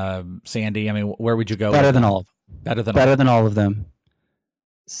 Sandy? I mean, where would you go? Better than all of them. Better than all of them.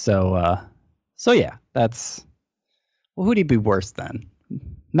 So yeah, that's... Well, who'd he be worse than?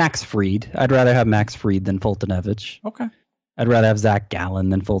 Max Fried. I'd rather have Max Fried than Foltynewicz. Okay. I'd rather have Zach Gallen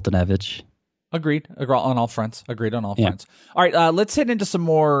than Foltynewicz. Agreed on all fronts. All right, let's hit into some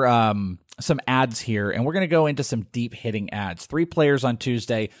more some ads here, and we're going to go into some deep hitting ads. 3 players on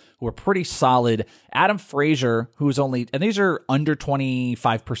Tuesday who are pretty solid. Adam Frazier, who's and these are under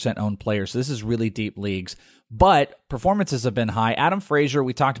 25% owned players, so this is really deep leagues, but performances have been high. Adam Frazier,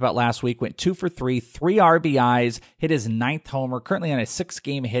 we talked about last week, went 2 for 3, 3 RBIs, hit his 9th homer, currently on a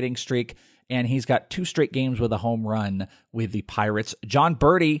 6-game hitting streak. And he's got 2 straight games with a home run with the Pirates. John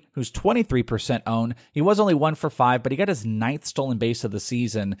Birdie, who's 23% owned. He was only 1 for 5, but he got his 9th stolen base of the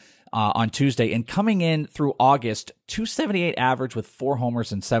season on Tuesday. And coming in through August, 278 average with 4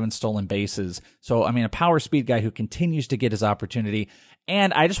 homers and 7 stolen bases. So, I mean, a power speed guy who continues to get his opportunity.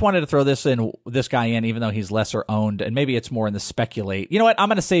 And I just wanted to throw this guy in, even though he's lesser owned, and maybe it's more in the speculate. You know what? I'm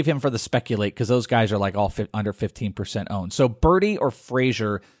going to save him for the speculate because those guys are like all under 15% owned. So Birdie or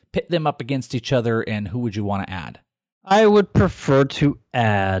Frazier, pit them up against each other, and who would you want to add? I would prefer to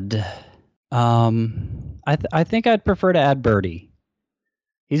add... I think I'd prefer to add Birdie.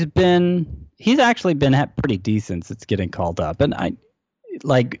 He's actually been pretty decent since getting called up, and I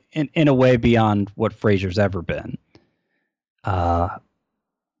like in a way beyond what Frazier's ever been.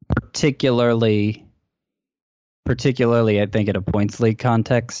 Particularly, I think in a points league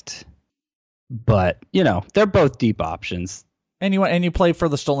context. But they're both deep options. And you play for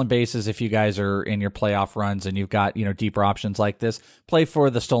the stolen bases if you guys are in your playoff runs and you've got deeper options like this. Play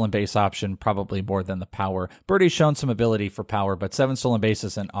for the stolen base option probably more than the power. Birdie's shown some ability for power, but 7 stolen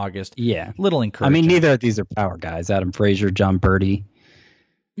bases in August. Yeah, little encouraging. I mean, neither of these are power guys. Adam Frazier, John Birdie.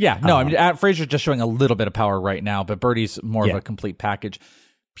 Yeah, no, I mean Frazier's just showing a little bit of power right now, but Birdie's more of a complete package.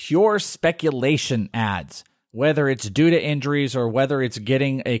 Pure speculation ads. Whether it's due to injuries or whether it's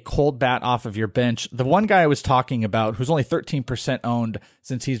getting a cold bat off of your bench. The one guy I was talking about, who's only 13% owned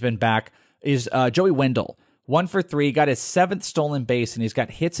since he's been back, is Joey Wendell. 1 for 3, got his 7th stolen base, and he's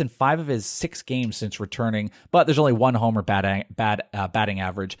got hits in 5 of his 6 games since returning, but there's only 1 homer batting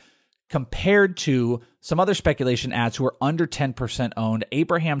average. Compared to some other speculation ads who are under 10% owned,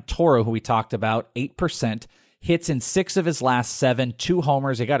 Abraham Toro, who we talked about, 8%. Hits in 6 of his last 7, 2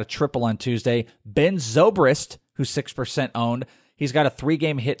 homers. He got a triple on Tuesday. Ben Zobrist, who's 6% owned, he's got a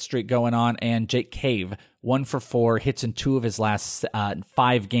 3-game hit streak going on. And Jake Cave, 1 for 4, hits in 2 of his last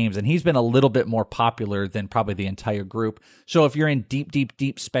 5 games. And he's been a little bit more popular than probably the entire group. So if you're in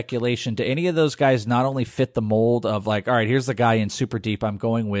deep speculation, do any of those guys not only fit the mold of like, all right, here's the guy in super deep I'm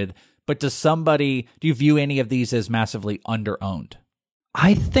going with, but do you view any of these as massively underowned?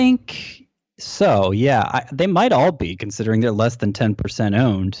 I think... So, yeah, they might all be, considering they're less than 10%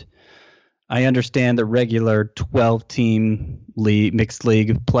 owned. I understand the regular 12-team mixed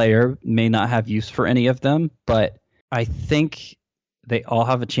league player may not have use for any of them, but I think they all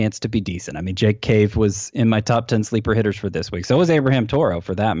have a chance to be decent. I mean, Jake Cave was in my top 10 sleeper hitters for this week. So was Abraham Toro,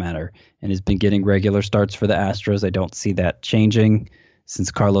 for that matter, and has been getting regular starts for the Astros. I don't see that changing since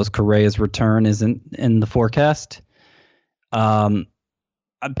Carlos Correa's return isn't in the forecast.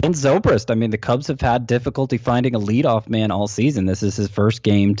 Ben Zobrist, I mean, the Cubs have had difficulty finding a leadoff man all season. This is his first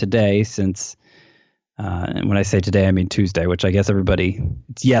game today since, and when I say today, I mean Tuesday, which I guess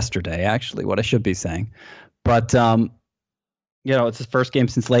it's yesterday, actually, what I should be saying. But, it's his first game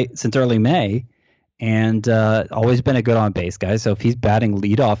since early May, and always been a good on-base guy. So if he's batting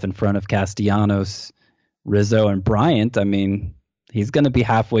leadoff in front of Castellanos, Rizzo, and Bryant, I mean, he's going to be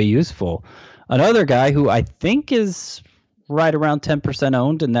halfway useful. Another guy who I think is right around 10%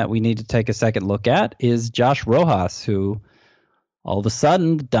 owned and that we need to take a second look at is Josh Rojas, who all of a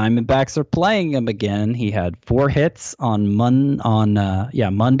sudden the Diamondbacks are playing him again. He had 4 hits on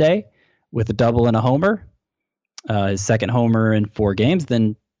Monday with a double and a homer, his second homer in 4 games.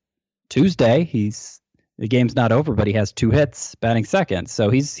 Then Tuesday, he's the game's not over, but he has 2 hits batting second. So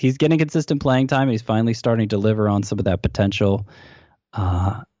he's getting consistent playing time. He's finally starting to deliver on some of that potential.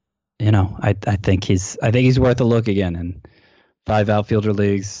 I think he's worth a look again in 5 outfielder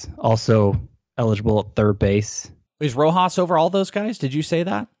leagues. Also eligible at third base. Is Rojas over all those guys? Did you say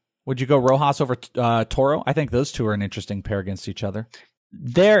that? Would you go Rojas over Toro? I think those two are an interesting pair against each other.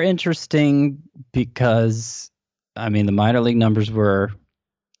 They're interesting because, the minor league numbers were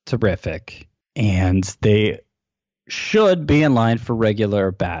terrific, and they should be in line for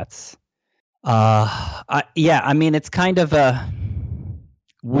regular bats. It's kind of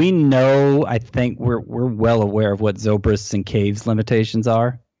we know, I think we're well aware of what Zobrist's and Cave's limitations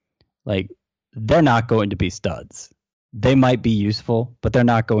are. Like, they're not going to be studs. They might be useful, but they're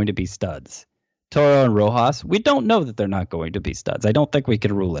not going to be studs. Toro and Rojas, we don't know that they're not going to be studs. I don't think we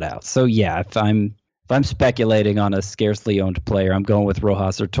can rule it out. So yeah, if I'm speculating on a scarcely owned player, I'm going with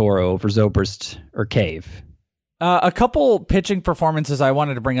Rojas or Toro over Zobrist or Cave. A couple pitching performances I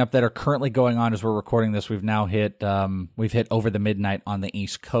wanted to bring up that are currently going on as we're recording this. We've now hit over the midnight on the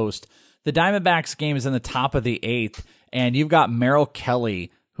East Coast. The Diamondbacks game is in the top of the 8th, and you've got Merrill Kelly,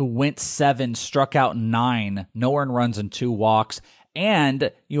 who went 7, struck out 9, no earned runs and 2 walks.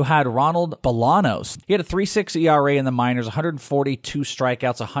 And you had Ronald Bolanos. He had a 3.6 ERA in the minors, 142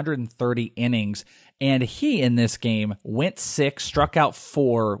 strikeouts, 130 innings. And he, in this game, went 6, struck out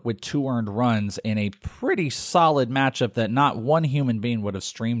 4 with 2 earned runs in a pretty solid matchup that not one human being would have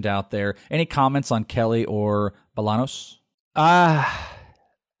streamed out there. Any comments on Kelly or Bolanos? I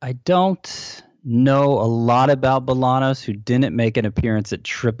don't know a lot about Bolanos, who didn't make an appearance at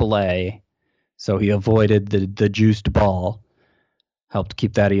AAA, so he avoided the juiced ball. Helped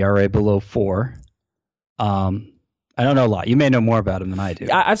keep that ERA below 4. I don't know a lot. You may know more about him than I do.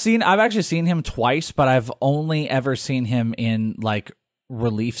 I've actually seen him twice, but I've only ever seen him in like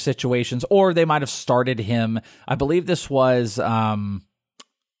relief situations, or they might have started him. I believe this was in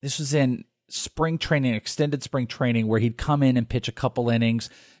spring training, extended spring training, where he'd come in and pitch a couple innings.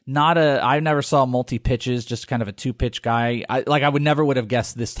 I never saw multi pitches, just kind of a 2-pitch guy. I would have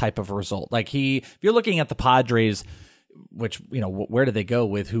guessed this type of result. Like if you're looking at the Padres, which, where did they go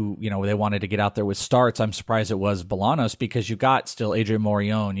with who, they wanted to get out there with starts? I'm surprised it was Bolanos, because you've got still Adrian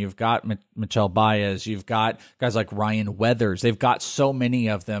Morejon, you've got Michel Baez, you've got guys like Ryan Weathers. They've got so many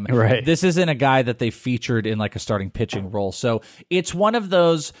of them. Right. This isn't a guy that they featured in like a starting pitching role. So it's one of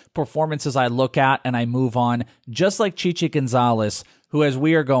those performances I look at and I move on, just like Chichi Gonzalez, who, as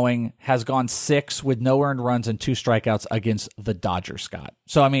we are going, has gone 6 with no earned runs and 2 strikeouts against the Dodgers, Scott.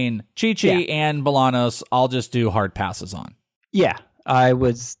 So, Chichi and Bolanos, I'll just do hard passes on. Yeah, I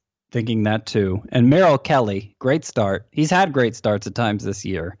was thinking that too. And Merrill Kelly, great start. He's had great starts at times this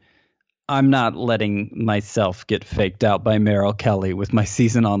year. I'm not letting myself get faked out by Merrill Kelly with my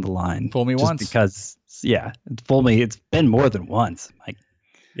season on the line. Fool me once. Because, fool me. It's been more than once.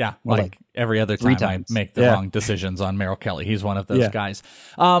 Yeah, like every other time I make the wrong decisions on Merrill Kelly. He's one of those guys.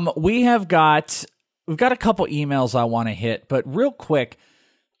 We've got a couple emails I want to hit, but real quick,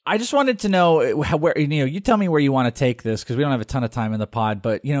 I just wanted to know where, you tell me where you want to take this, because we don't have a ton of time in the pod,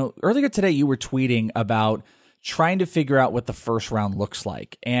 but earlier today you were tweeting about trying to figure out what the first round looks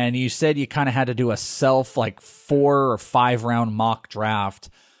like. And you said you kind of had to do a 4 or 5 round mock draft.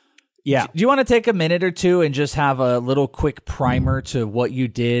 Yeah. Do you want to take a minute or two and just have a little quick primer to what you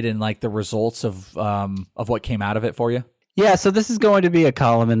did and like the results of what came out of it for you? Yeah, so this is going to be a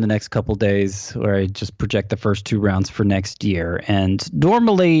column in the next couple days where I just project the first 2 rounds for next year. And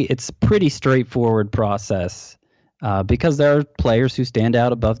normally it's a pretty straightforward process because there are players who stand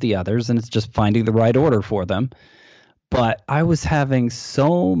out above the others, and it's just finding the right order for them. But I was having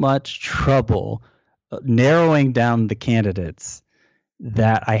so much trouble narrowing down the candidates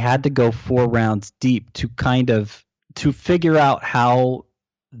that I had to go 4 rounds deep to figure out how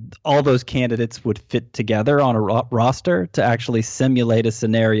all those candidates would fit together on a roster to actually simulate a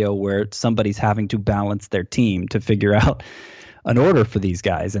scenario where somebody's having to balance their team to figure out an order for these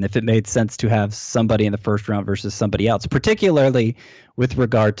guys, and if it made sense to have somebody in the first round versus somebody else, particularly with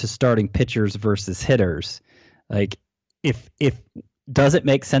regard to starting pitchers versus hitters. Like, if does it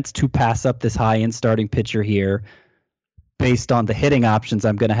make sense to pass up this high-end starting pitcher here based on the hitting options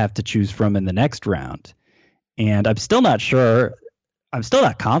I'm going to have to choose from in the next round? And I'm still not sure. I'm still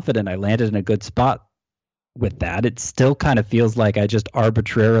not confident I landed in a good spot with that. It still kind of feels like I just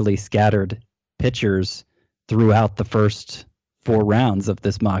arbitrarily scattered pitchers throughout the first 4 rounds of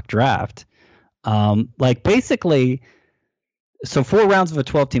this mock draft. Basically, so 4 rounds of a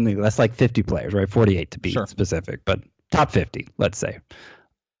 12-team league, that's like 50 players, right? 48 to be specific, but top 50, let's say.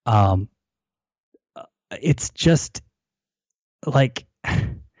 It's just like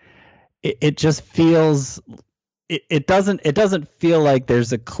it just feels it doesn't feel like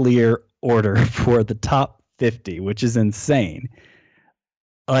there's a clear order for the top 50, which is insane.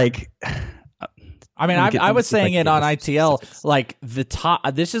 Like, I mean, I was saying it on ITL, like the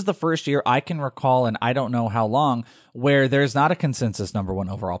top, this is the first year I can recall, and I don't know how long, where there's not a consensus number one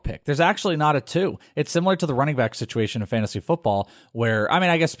overall pick. There's actually not a two. It's similar to the running back situation in fantasy football, where, I mean,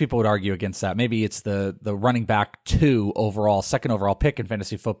 I guess people would argue against that. Maybe it's the running back two overall, second overall pick in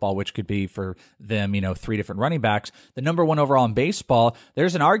fantasy football, which could be for them, you know, three different running backs. The number one overall in baseball,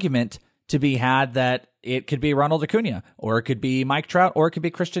 there's an argument to be had that it could be Ronald Acuna, or it could be Mike Trout, or it could be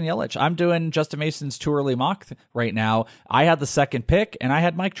Christian Yelich. I'm doing Justin Mason's too early mock right now. I had the second pick, and I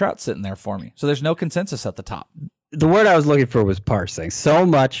had Mike Trout sitting there for me. So there's no consensus at the top. The word I was looking for was parsing. So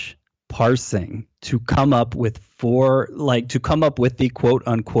much parsing to come up with the quote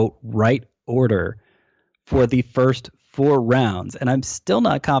unquote right order for the first 4 rounds. And I'm still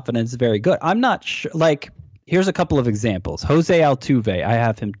not confident it's very good. I'm not sure. Like, here's a couple of examples. Jose Altuve, I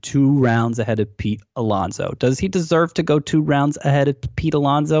have him 2 rounds ahead of Pete Alonso. Does he deserve to go 2 rounds ahead of Pete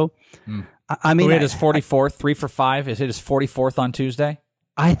Alonso? I mean, he hit his 44th, 3 for 5. Is hit his 44th on Tuesday?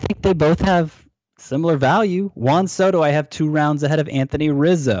 I think they both have similar value. Juan Soto, I have 2 rounds ahead of Anthony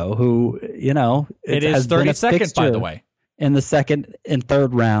Rizzo, who, you know, it is 32nd, by the way, in the second and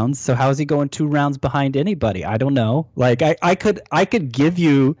third rounds. So how is he going 2 rounds behind anybody? I don't know. Like, I could give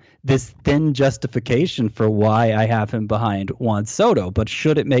you this thin justification for why I have him behind Juan Soto, but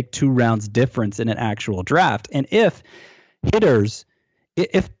should it make 2 rounds difference in an actual draft? And if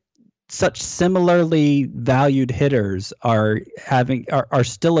such similarly valued hitters are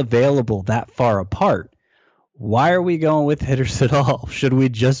still available that far apart, why are we going with hitters at all? Should we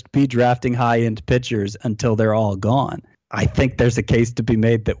just be drafting high-end pitchers until they're all gone? I think there's a case to be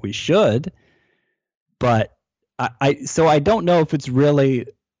made that we should, but I don't know if it's really,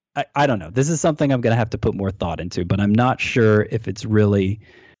 I don't know. This is something I'm going to have to put more thought into, but I'm not sure if it's really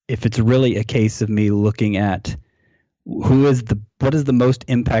a case of me looking at what is the most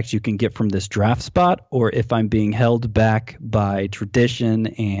impact you can get from this draft spot, or if I'm being held back by tradition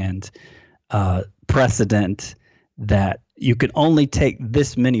and precedent that you can only take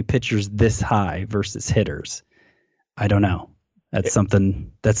this many pitchers this high versus hitters. I don't know. That's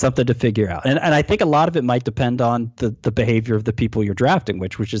something to figure out. And I think a lot of it might depend on the behavior of the people you're drafting,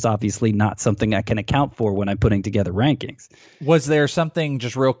 which is obviously not something I can account for when I'm putting together rankings. Was there something,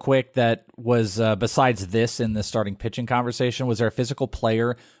 just real quick, that was besides this in the starting pitching conversation? Was there a physical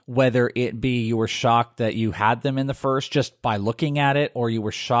player, whether it be you were shocked that you had them in the first just by looking at it, or you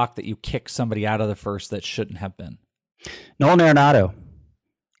were shocked that you kicked somebody out of the first that shouldn't have been? Nolan Arenado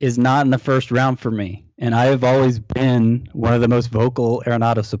is not in the first round for me. And I have always been one of the most vocal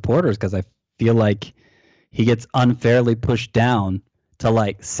Arenado supporters because I feel like he gets unfairly pushed down to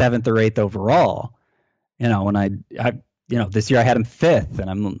like 7th or 8th overall. You know, when I this year I had him 5th, and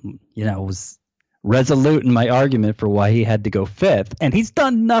I'm, was resolute in my argument for why he had to go 5th. And he's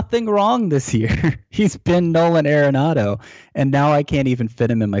done nothing wrong this year. He's been Nolan Arenado, and now I can't even fit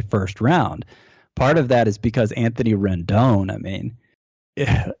him in my first round. Part of that is because Anthony Rendon, I mean,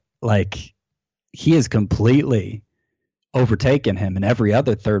 like, he has completely overtaken him and every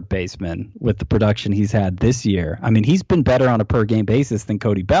other third baseman with the production he's had this year. I mean, he's been better on a per game basis than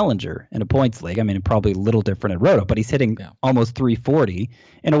Cody Bellinger in a points league. I mean, probably a little different at Roto, but he's hitting almost 340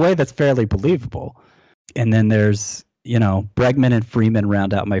 in a way that's fairly believable. And then there's, Bregman and Freeman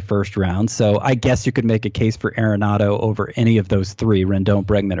round out my first round. So I guess you could make a case for Arenado over any of those 3, Rendon,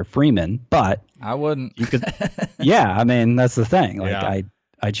 Bregman, or Freeman, but I wouldn't. You could, I mean, that's the thing. Like,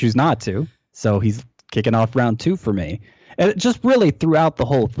 I choose not to. So he's kicking off round 2 for me. And just really throughout the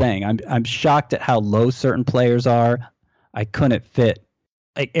whole thing, I'm shocked at how low certain players are. I couldn't fit.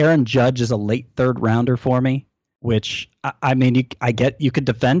 Like, Aaron Judge is a late 3rd rounder for me, which I mean, I get you could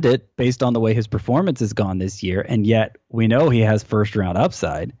defend it based on the way his performance has gone this year, and yet we know he has first round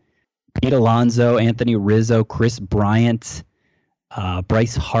upside. Pete Alonso, Anthony Rizzo, Chris Bryant,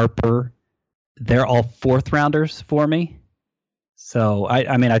 Bryce Harper, they're all 4th rounders for me. So,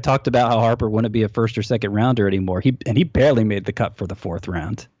 I mean, I talked about how Harper wouldn't be a 1st or 2nd rounder anymore. He barely made the cut for the 4th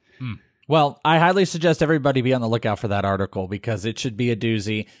round. Well, I highly suggest everybody be on the lookout for that article because it should be a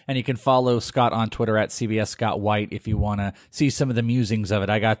doozy. And you can follow Scott on Twitter at CBS Scott White if you want to see some of the musings of it.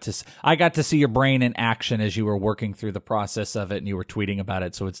 I got to see your brain in action as you were working through the process of it, and you were tweeting about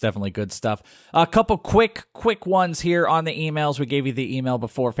it. So it's definitely good stuff. A couple quick ones here on the emails. We gave you the email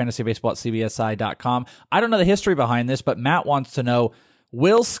before, fantasybaseball@cbsi.com. I don't know the history behind this, but Matt wants to know,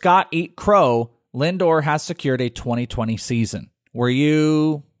 will Scott eat crow? Lindor has secured a 2020 season. Were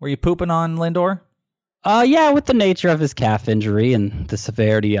you pooping on Lindor? Yeah, with the nature of his calf injury and the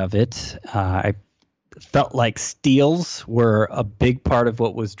severity of it, I felt like steals were a big part of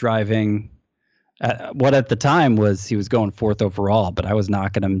what was driving what at the time was he was going 4th overall, but I was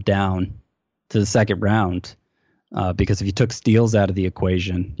knocking him down to the 2nd round because if you took steals out of the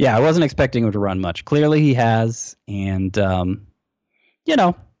equation, I wasn't expecting him to run much. Clearly he has, and I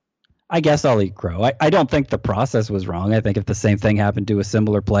guess I'll eat crow. I don't think the process was wrong. I think if the same thing happened to a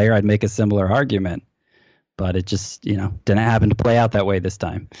similar player, I'd make a similar argument. But it just, didn't happen to play out that way this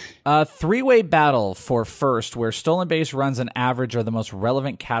time. A 3-way battle for first, where stolen base runs and average are the most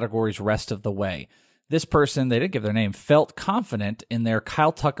relevant categories rest of the way. This person, they didn't give their name, felt confident in their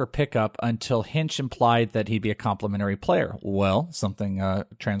Kyle Tucker pickup until Hinch implied that he'd be a complimentary player. Well, something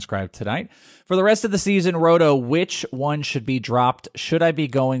transcribed tonight. For the rest of the season, Roto, which one should be dropped? Should I be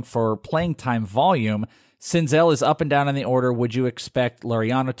going for playing time volume? Senzel is up and down in the order. Would you expect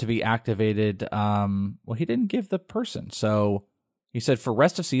Laureano to be activated? Well, he didn't give the person. So he said for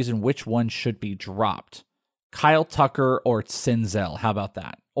rest of season, which one should be dropped? Kyle Tucker or Senzel? How about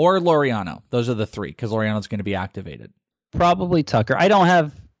that? Or Laureano. Those are the 3 because Laureano's going to be activated. Probably Tucker. I don't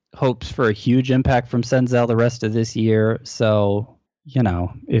have hopes for a huge impact from Senzel the rest of this year. So,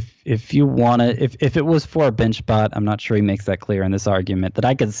 if you want to, if it was for a bench spot, I'm not sure he makes that clear in this argument that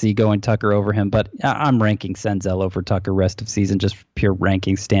I could see going Tucker over him, but I'm ranking Senzel over Tucker rest of season, just pure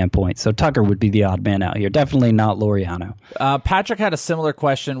ranking standpoint. So Tucker would be the odd man out here. Definitely not Laureano. Patrick had a similar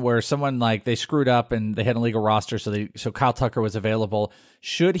question where someone they screwed up and they had a legal roster. So Kyle Tucker was available.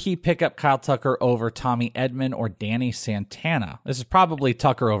 Should he pick up Kyle Tucker over Tommy Edman or Danny Santana? This is probably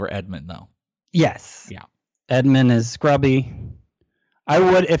Tucker over Edman though. Yes. Yeah. Edman is scrubby. I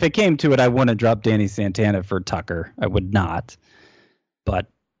would, if it came to it, I wouldn't drop Danny Santana for Tucker. I would not. But,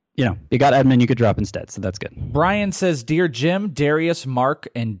 you got Edman you could drop instead, so that's good. Brian says, Dear Jim, Darius, Mark,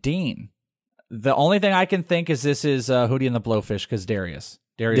 and Dean. The only thing I can think is this is Hootie and the Blowfish because Darius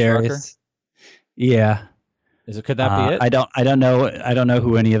Rucker? Yeah. Could that be it? I don't know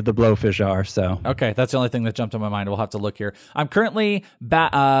who any of the Blowfish are. So okay, that's the only thing that jumped in my mind. We'll have to look here. I'm currently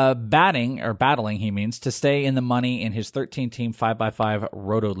battling, he means, to stay in the money in his 13-team 5x5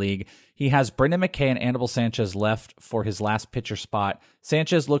 Roto League. He has Brendan McKay and Anibal Sanchez left for his last pitcher spot.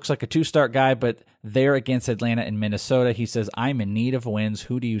 Sanchez looks like a 2-start guy, but they're against Atlanta and Minnesota. He says, I'm in need of wins.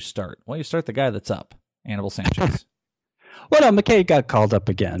 Who do you start? Well, you start the guy that's up, Anibal Sanchez. Well, no, McKay got called up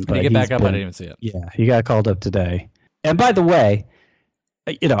again. But he get back up? I didn't even see it. Yeah, he got called up today. And by the way,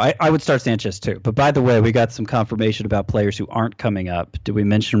 I would start Sanchez too. But by the way, we got some confirmation about players who aren't coming up. Did we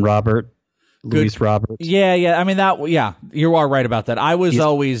mention Robert? Luis Robert? Yeah. I mean, you are right about that. I was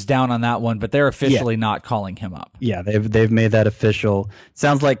always down on that one, but they're officially not calling him up. Yeah, they've made that official.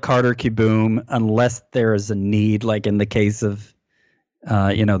 Sounds like Carter Kieboom, unless there is a need, like in the case of,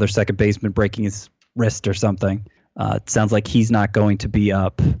 their second baseman breaking his wrist or something. It sounds like he's not going to be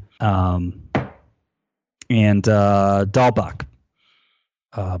up. And Dahlbach.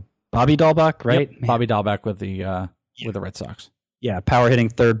 Bobby Dahlbach, right? Yep. Bobby Dahlbach with the Red Sox. Yeah, power hitting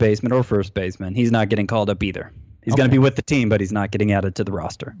third baseman or first baseman. He's not getting called up either. He's going to be with the team, but he's not getting added to the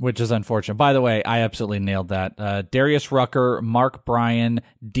roster. Which is unfortunate. By the way, I absolutely nailed that. Darius Rucker, Mark Bryan,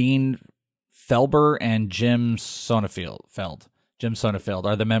 Dean Felber, and Jim Sonnefeld. Jim Sonnefeld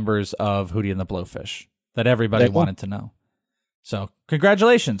are the members of Hootie and the Blowfish that everybody wanted to know. So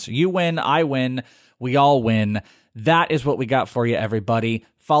congratulations. You win, I win, we all win. That is what we got for you, everybody.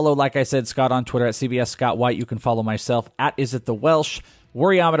 Follow, like I said, Scott on Twitter at CBS Scott White. You can follow myself at Is It The Welsh.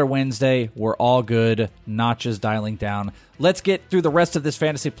 Worryometer Wednesday. We're all good. Notches dialing down. Let's get through the rest of this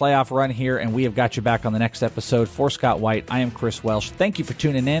fantasy playoff run here, and we have got you back on the next episode. For Scott White, I am Chris Welsh. Thank you for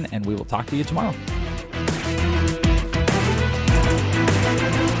tuning in, and we will talk to you tomorrow.